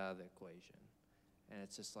God out of the equation. And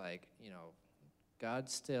it's just like,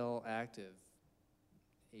 God's still active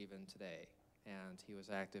even today, and he was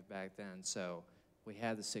active back then. So we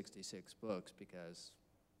have the 66 books because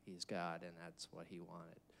he's God, and that's what he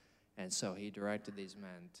wanted. And so he directed these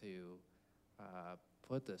men to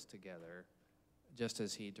put this together, just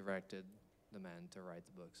as he directed the men to write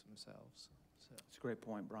the books themselves. So. That's a great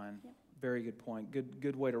point, Brian. Yep. Very good point.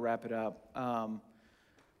 Good way to wrap it up.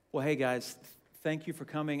 Well, hey, guys, thank you for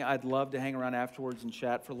coming. I'd love to hang around afterwards and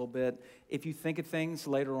chat for a little bit. If you think of things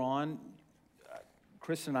later on,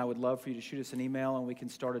 Chris and I would love for you to shoot us an email, and we can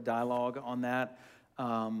start a dialogue on that.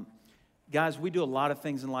 Guys, we do a lot of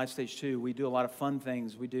things in Life Stage 2. We do a lot of fun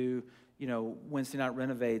things. We do, Wednesday night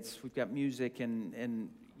renovates. We've got music and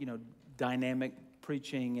dynamic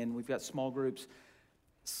preaching, and we've got small groups.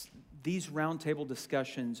 These roundtable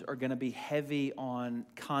discussions are going to be heavy on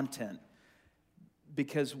content,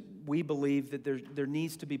 because we believe that there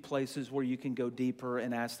needs to be places where you can go deeper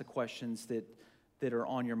and ask the questions that are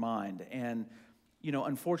on your mind. And,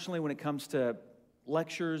 unfortunately, when it comes to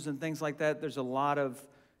lectures and things like that, there's a lot of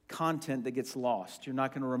content that gets lost. You're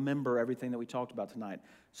not going to remember everything that we talked about tonight.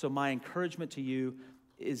 So my encouragement to you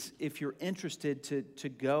is, if you're interested to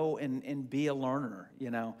go and be a learner,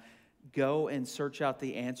 go and search out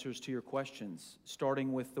the answers to your questions,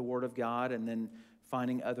 starting with the Word of God and then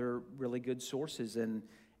finding other really good sources, and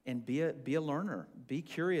be a learner. Be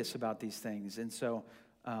curious about these things. And so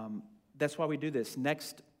that's why we do this.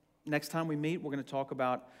 Next time we meet, we're going to talk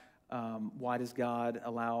about why does God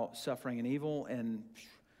allow suffering and evil, and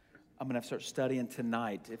I'm going to have to start studying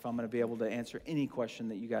tonight if I'm going to be able to answer any question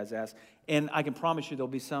that you guys ask. And I can promise you there'll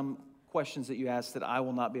be some questions that you ask that I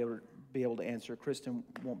will not be able to answer. Kristen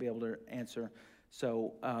won't be able to answer.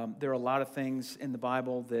 So there are a lot of things in the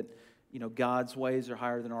Bible that, God's ways are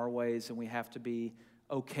higher than our ways, and we have to be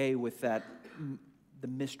okay with that, the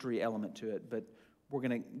mystery element to it. But we're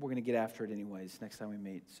gonna get after it anyways next time we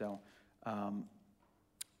meet. So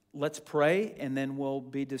let's pray, and then we'll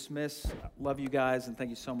be dismissed. Love you guys, and thank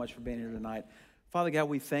you so much for being here tonight. Father God,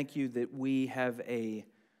 we thank you that we have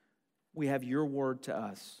your word to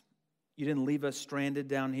us. You didn't leave us stranded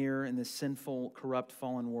down here in this sinful, corrupt,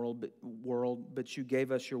 fallen world, but you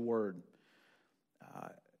gave us your word.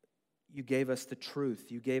 You gave us the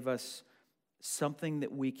truth. You gave us something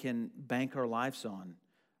that we can bank our lives on.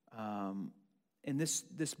 And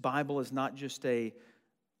this Bible is not just a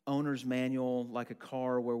owner's manual like a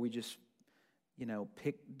car where we just,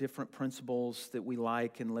 pick different principles that we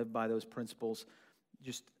like and live by those principles,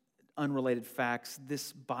 just unrelated facts.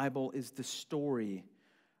 This Bible is the story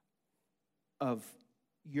of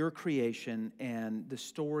your creation and the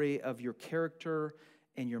story of your character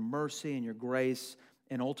and your mercy and your grace,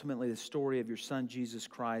 and ultimately the story of your Son, Jesus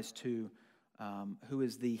Christ, who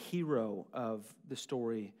is the hero of the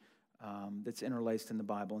story that's interlaced in the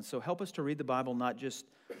Bible. And so help us to read the Bible, not just,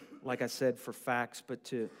 like I said, for facts, but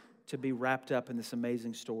to be wrapped up in this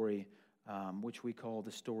amazing story, which we call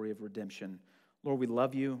the story of redemption. Lord, we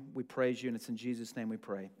love you, we praise you, and it's in Jesus' name we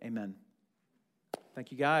pray. Amen.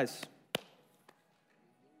 Thank you, guys.